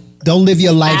 Don't live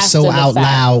your life After so the out fact.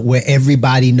 loud where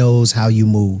everybody knows how you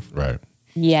move. Right.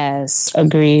 Yes,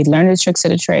 agreed. Learn the tricks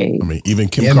of the trade. I mean, even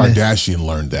Kim Yeah, man. Kardashian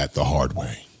learned that the hard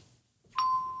way.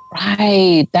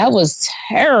 Right. That was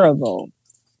terrible.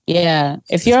 Yeah.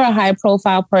 If you're a high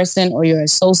profile person or you're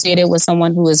associated with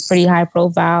someone who is pretty high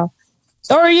profile,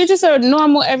 or you're just a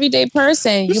normal everyday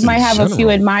person, Just you might in have a few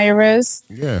general. admirers.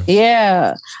 Yeah.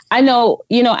 Yeah. I know,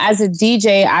 as a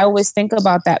DJ, I always think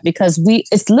about that because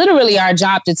it's literally our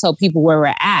job to tell people where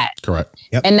we're at. Correct.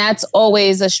 Yep. And that's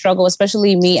always a struggle,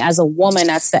 especially me as a woman.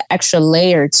 That's the extra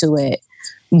layer to it.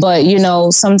 But,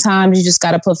 sometimes you just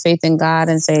got to put faith in God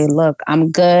and say, look, I'm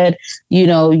good.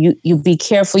 You be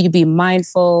careful, you be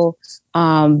mindful,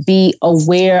 be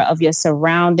aware of your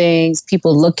surroundings,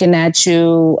 people looking at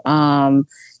you,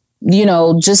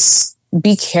 just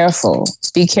be careful.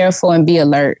 Be careful and be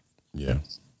alert. Yeah.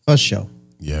 For sure.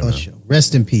 Yeah. For man. sure.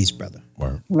 Rest in peace, brother.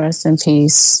 Word. Rest in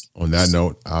peace. On that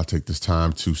note, I'll take this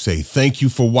time to say thank you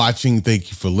for watching.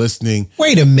 Thank you for listening.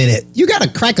 Wait a minute. You got to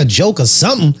crack a joke or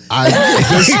something.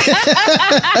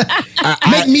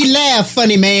 Make me laugh,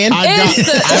 funny man.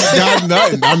 I've got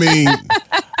nothing. I mean,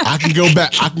 I can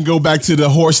go back to the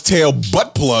horsetail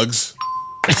butt plugs.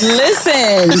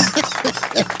 Listen,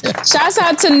 shouts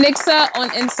out to Nixa on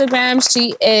Instagram.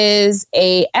 She is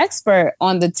a expert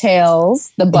on the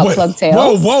tails, the butt plug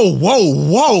tails. Whoa.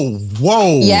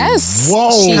 Yes.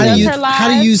 Whoa. She does her How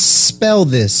do live. you spell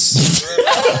this?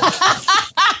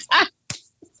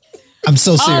 I'm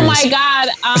so serious. Oh my God.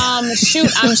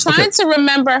 Shoot. I'm trying to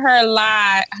remember her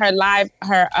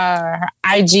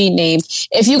IG name.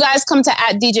 If you guys come to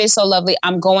 @DJ So Lovely,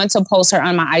 I'm going to post her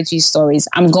on my IG stories.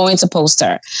 I'm going to post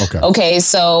her. Okay.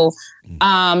 So,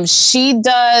 she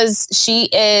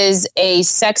is a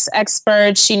sex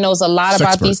expert. She knows a lot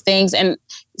about these things and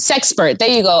sexpert. There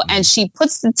you go. And she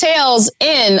puts the tails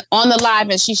in on the live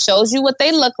and she shows you what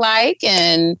they look like.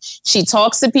 And she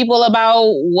talks to people about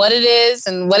what it is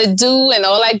and what it do and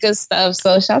all that good stuff.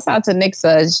 So shouts out to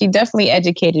Nixa. She definitely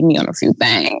educated me on a few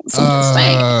things. I'm just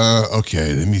saying.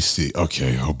 Okay, let me see.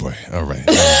 Okay, oh boy. All right.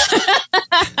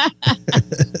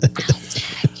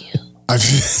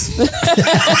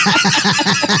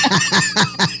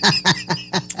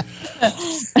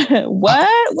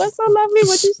 What? What's so lovely?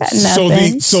 What you said?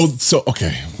 Nothing. So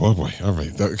okay. Oh boy. All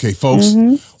right. Okay, folks,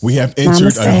 we have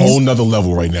entered a whole nother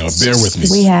level right now. Bear with me.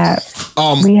 We have.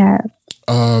 Okay.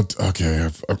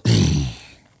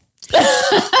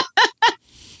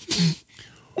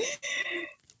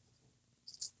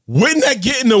 Wouldn't that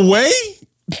get in the way?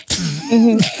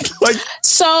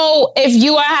 So if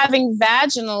you are having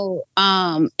vaginal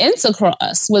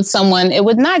intercourse with someone, it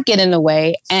would not get in the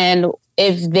way. And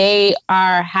if they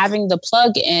are having the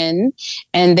plug in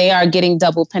and they are getting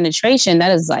double penetration,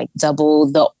 that is like double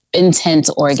the intense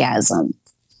orgasm.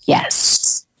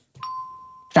 Yes.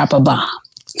 Drop a bomb.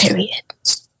 Period.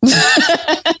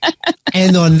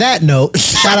 And on that note,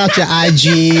 shout out to IG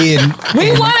and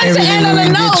We wanted to everything end on we a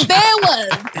get note. you- There was.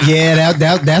 Yeah,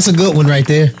 that's a good one right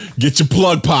there. Get your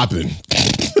plug popping.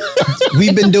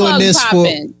 We've been doing Plug this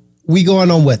popping. we going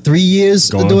on what, 3 years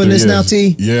Going of doing 3 this now, years.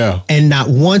 T? Yeah. And not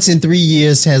once in 3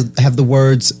 years have the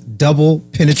words double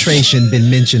penetration been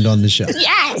mentioned on the show.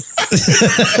 Yes.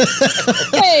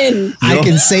 I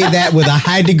can say that with a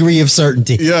high degree of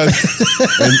certainty. Yes.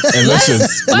 And listen,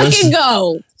 Let's fucking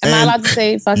go. Am I allowed to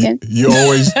say fucking? You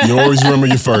always remember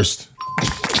your first.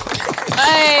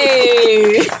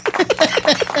 Hey.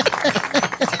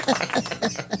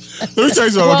 Let me tell you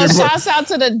something. Well, Okay, shouts out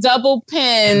to the double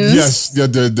pins. yes,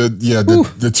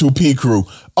 the 2P crew.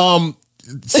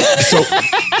 So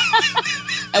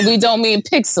And we don't mean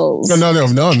pixels.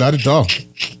 no, not at all.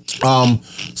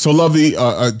 So Lovely,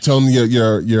 tell me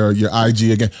your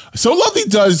IG again. So Lovely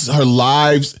does her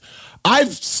lives.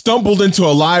 I've stumbled into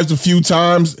her lives a few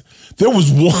times. There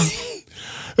was one.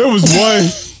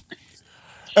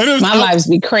 And it was, My lives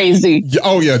be crazy.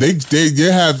 Oh yeah, they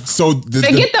have so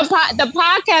Forget the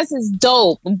podcast is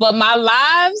dope, but my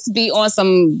lives be on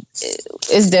some.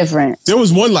 It's different. There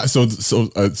was one live. So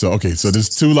okay. So there's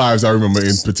two lives I remember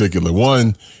in particular.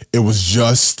 One, it was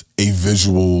just a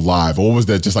visual live. Or was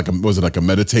that just was it like a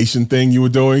meditation thing you were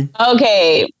doing?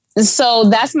 Okay, so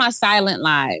that's my silent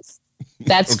live.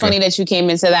 That's funny that you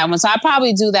came into that one. So I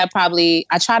probably do that.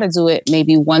 I try to do it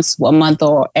maybe once a month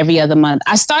or every other month.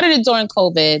 I started it during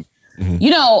COVID.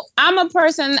 Mm-hmm. I'm a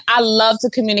person, I love to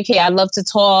communicate. I love to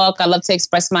talk. I love to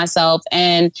express myself.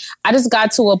 And I just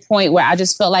got to a point where I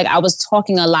just felt like I was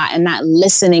talking a lot and not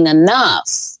listening enough.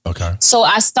 Okay. So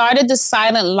I started the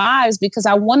silent lives because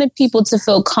I wanted people to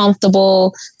feel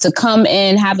comfortable, to come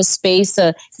in, have a space,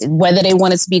 whether they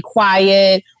wanted to be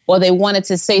quiet or they wanted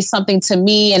to say something to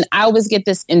me. And I always get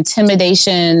this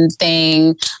intimidation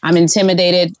thing. I'm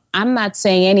intimidated. I'm not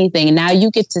saying anything. Now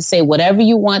you get to say whatever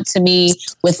you want to me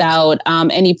without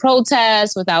any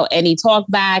protest, without any talk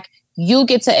back. You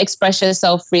get to express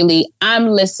yourself freely. I'm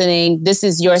listening. This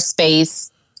is your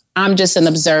space. I'm just an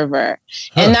observer.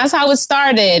 And that's how it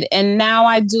started. And now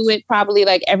I do it probably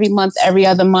like every month, every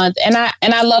other month. And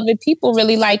I love it. People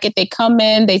really like it. They come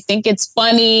in, they think it's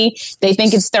funny, they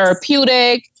think it's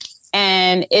therapeutic.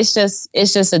 And it's just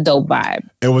a dope vibe.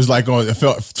 It was like it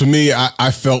felt to me,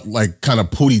 I felt like kind of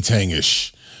Pootie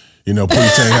Tang-ish. You know,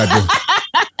 Pootie Tang had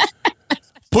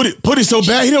to put it so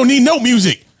bad he don't need no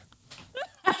music.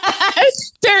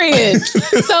 Period.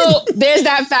 So there's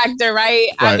that factor, right?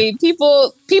 I mean,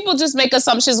 people just make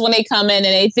assumptions when they come in,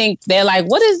 and they think they're like,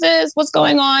 "What is this? What's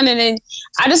going on?" And then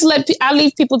I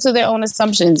leave people to their own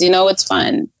assumptions. You know, it's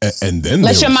fun. And then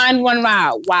let your mind run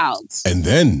wild. And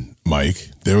then, Mike,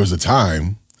 there was a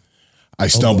time I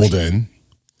stumbled in,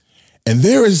 and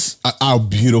there is our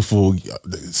beautiful,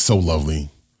 so lovely,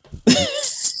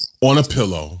 on a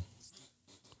pillow.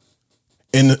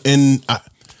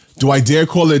 Do I dare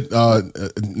call it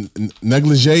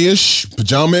negligee-ish,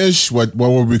 pajama-ish? What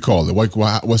would we call it?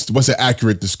 What's the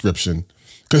accurate description?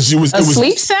 Because it was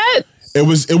sleep set. It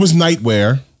was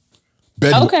nightwear.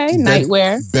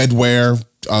 Nightwear. Bedwear.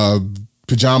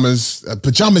 Pajamas.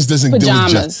 Pajamas doesn't do it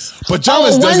justice.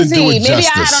 Pajamas doesn't do it justice. Maybe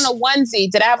I had on a onesie.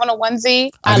 Did I have on a onesie?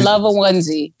 I love a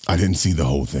onesie. I didn't see the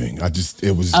whole thing.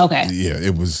 It was okay. Yeah,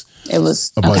 it was. It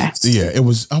was okay. Yeah, it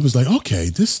was. I was like, okay,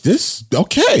 this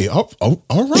okay. Oh,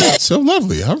 all right, so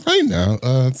lovely. All right now,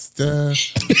 come to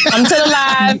the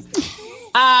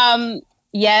live.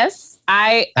 Yes,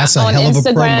 That's on a hell of a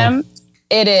Instagram. promo.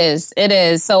 It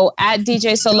is. So at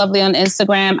DJ So Lovely on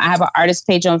Instagram. I have an artist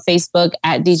page on Facebook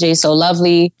at DJ So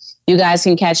Lovely. You guys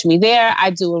can catch me there.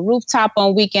 I do a rooftop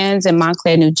on weekends in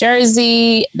Montclair, New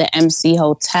Jersey, the MC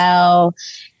Hotel.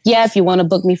 Yeah, if you want to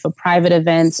book me for private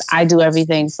events, I do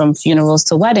everything from funerals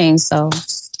to weddings. So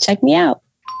check me out.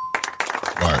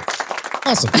 All right.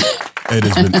 Awesome. It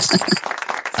has been.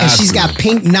 And she's got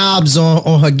pink knobs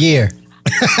on her gear.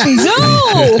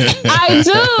 I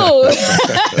do.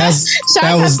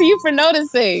 Shout out to you for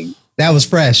noticing. That was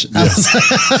fresh.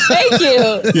 Thank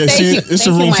you. Yeah, it's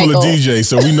a room full of DJs,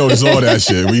 so we notice all that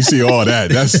shit. We see all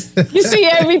that. You see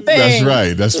everything.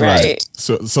 That's right.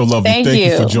 So lovely. Thank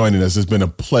you for joining us. It's been a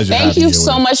pleasure. Thank you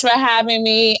so much for having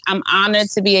me. I'm honored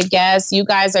to be a guest. You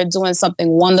guys are doing something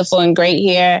wonderful and great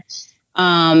here.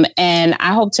 And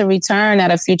I hope to return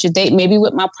at a future date, maybe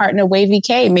with my partner Wavy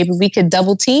K. Maybe we could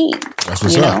double team. That's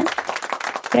what's up.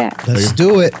 Yeah. Let's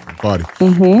do it. Party.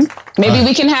 Maybe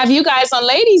we can have you guys on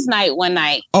Ladies Night one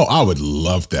night. Oh, I would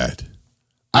love that.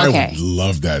 I would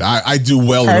love that. I do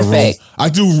well Perfect. in a room. I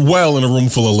do well in a room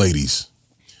full of ladies.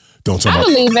 I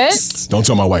believe it. Don't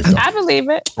tell my wife though. I believe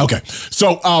it. Okay.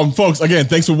 So, folks, again,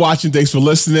 thanks for watching. Thanks for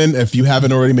listening. If you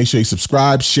haven't already, make sure you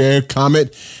subscribe, share,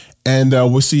 comment, and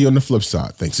we'll see you on the flip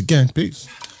side. Thanks again. Peace.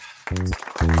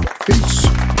 Peace.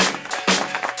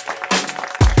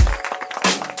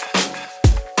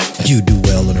 You do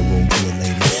well in a room full of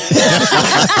ladies.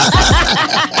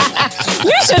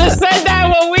 You should have said that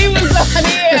when we was on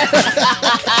here.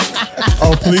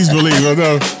 Oh, please believe. I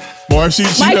know. Boy, she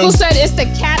Michael knows. said it's the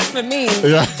cat for me.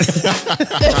 Yeah.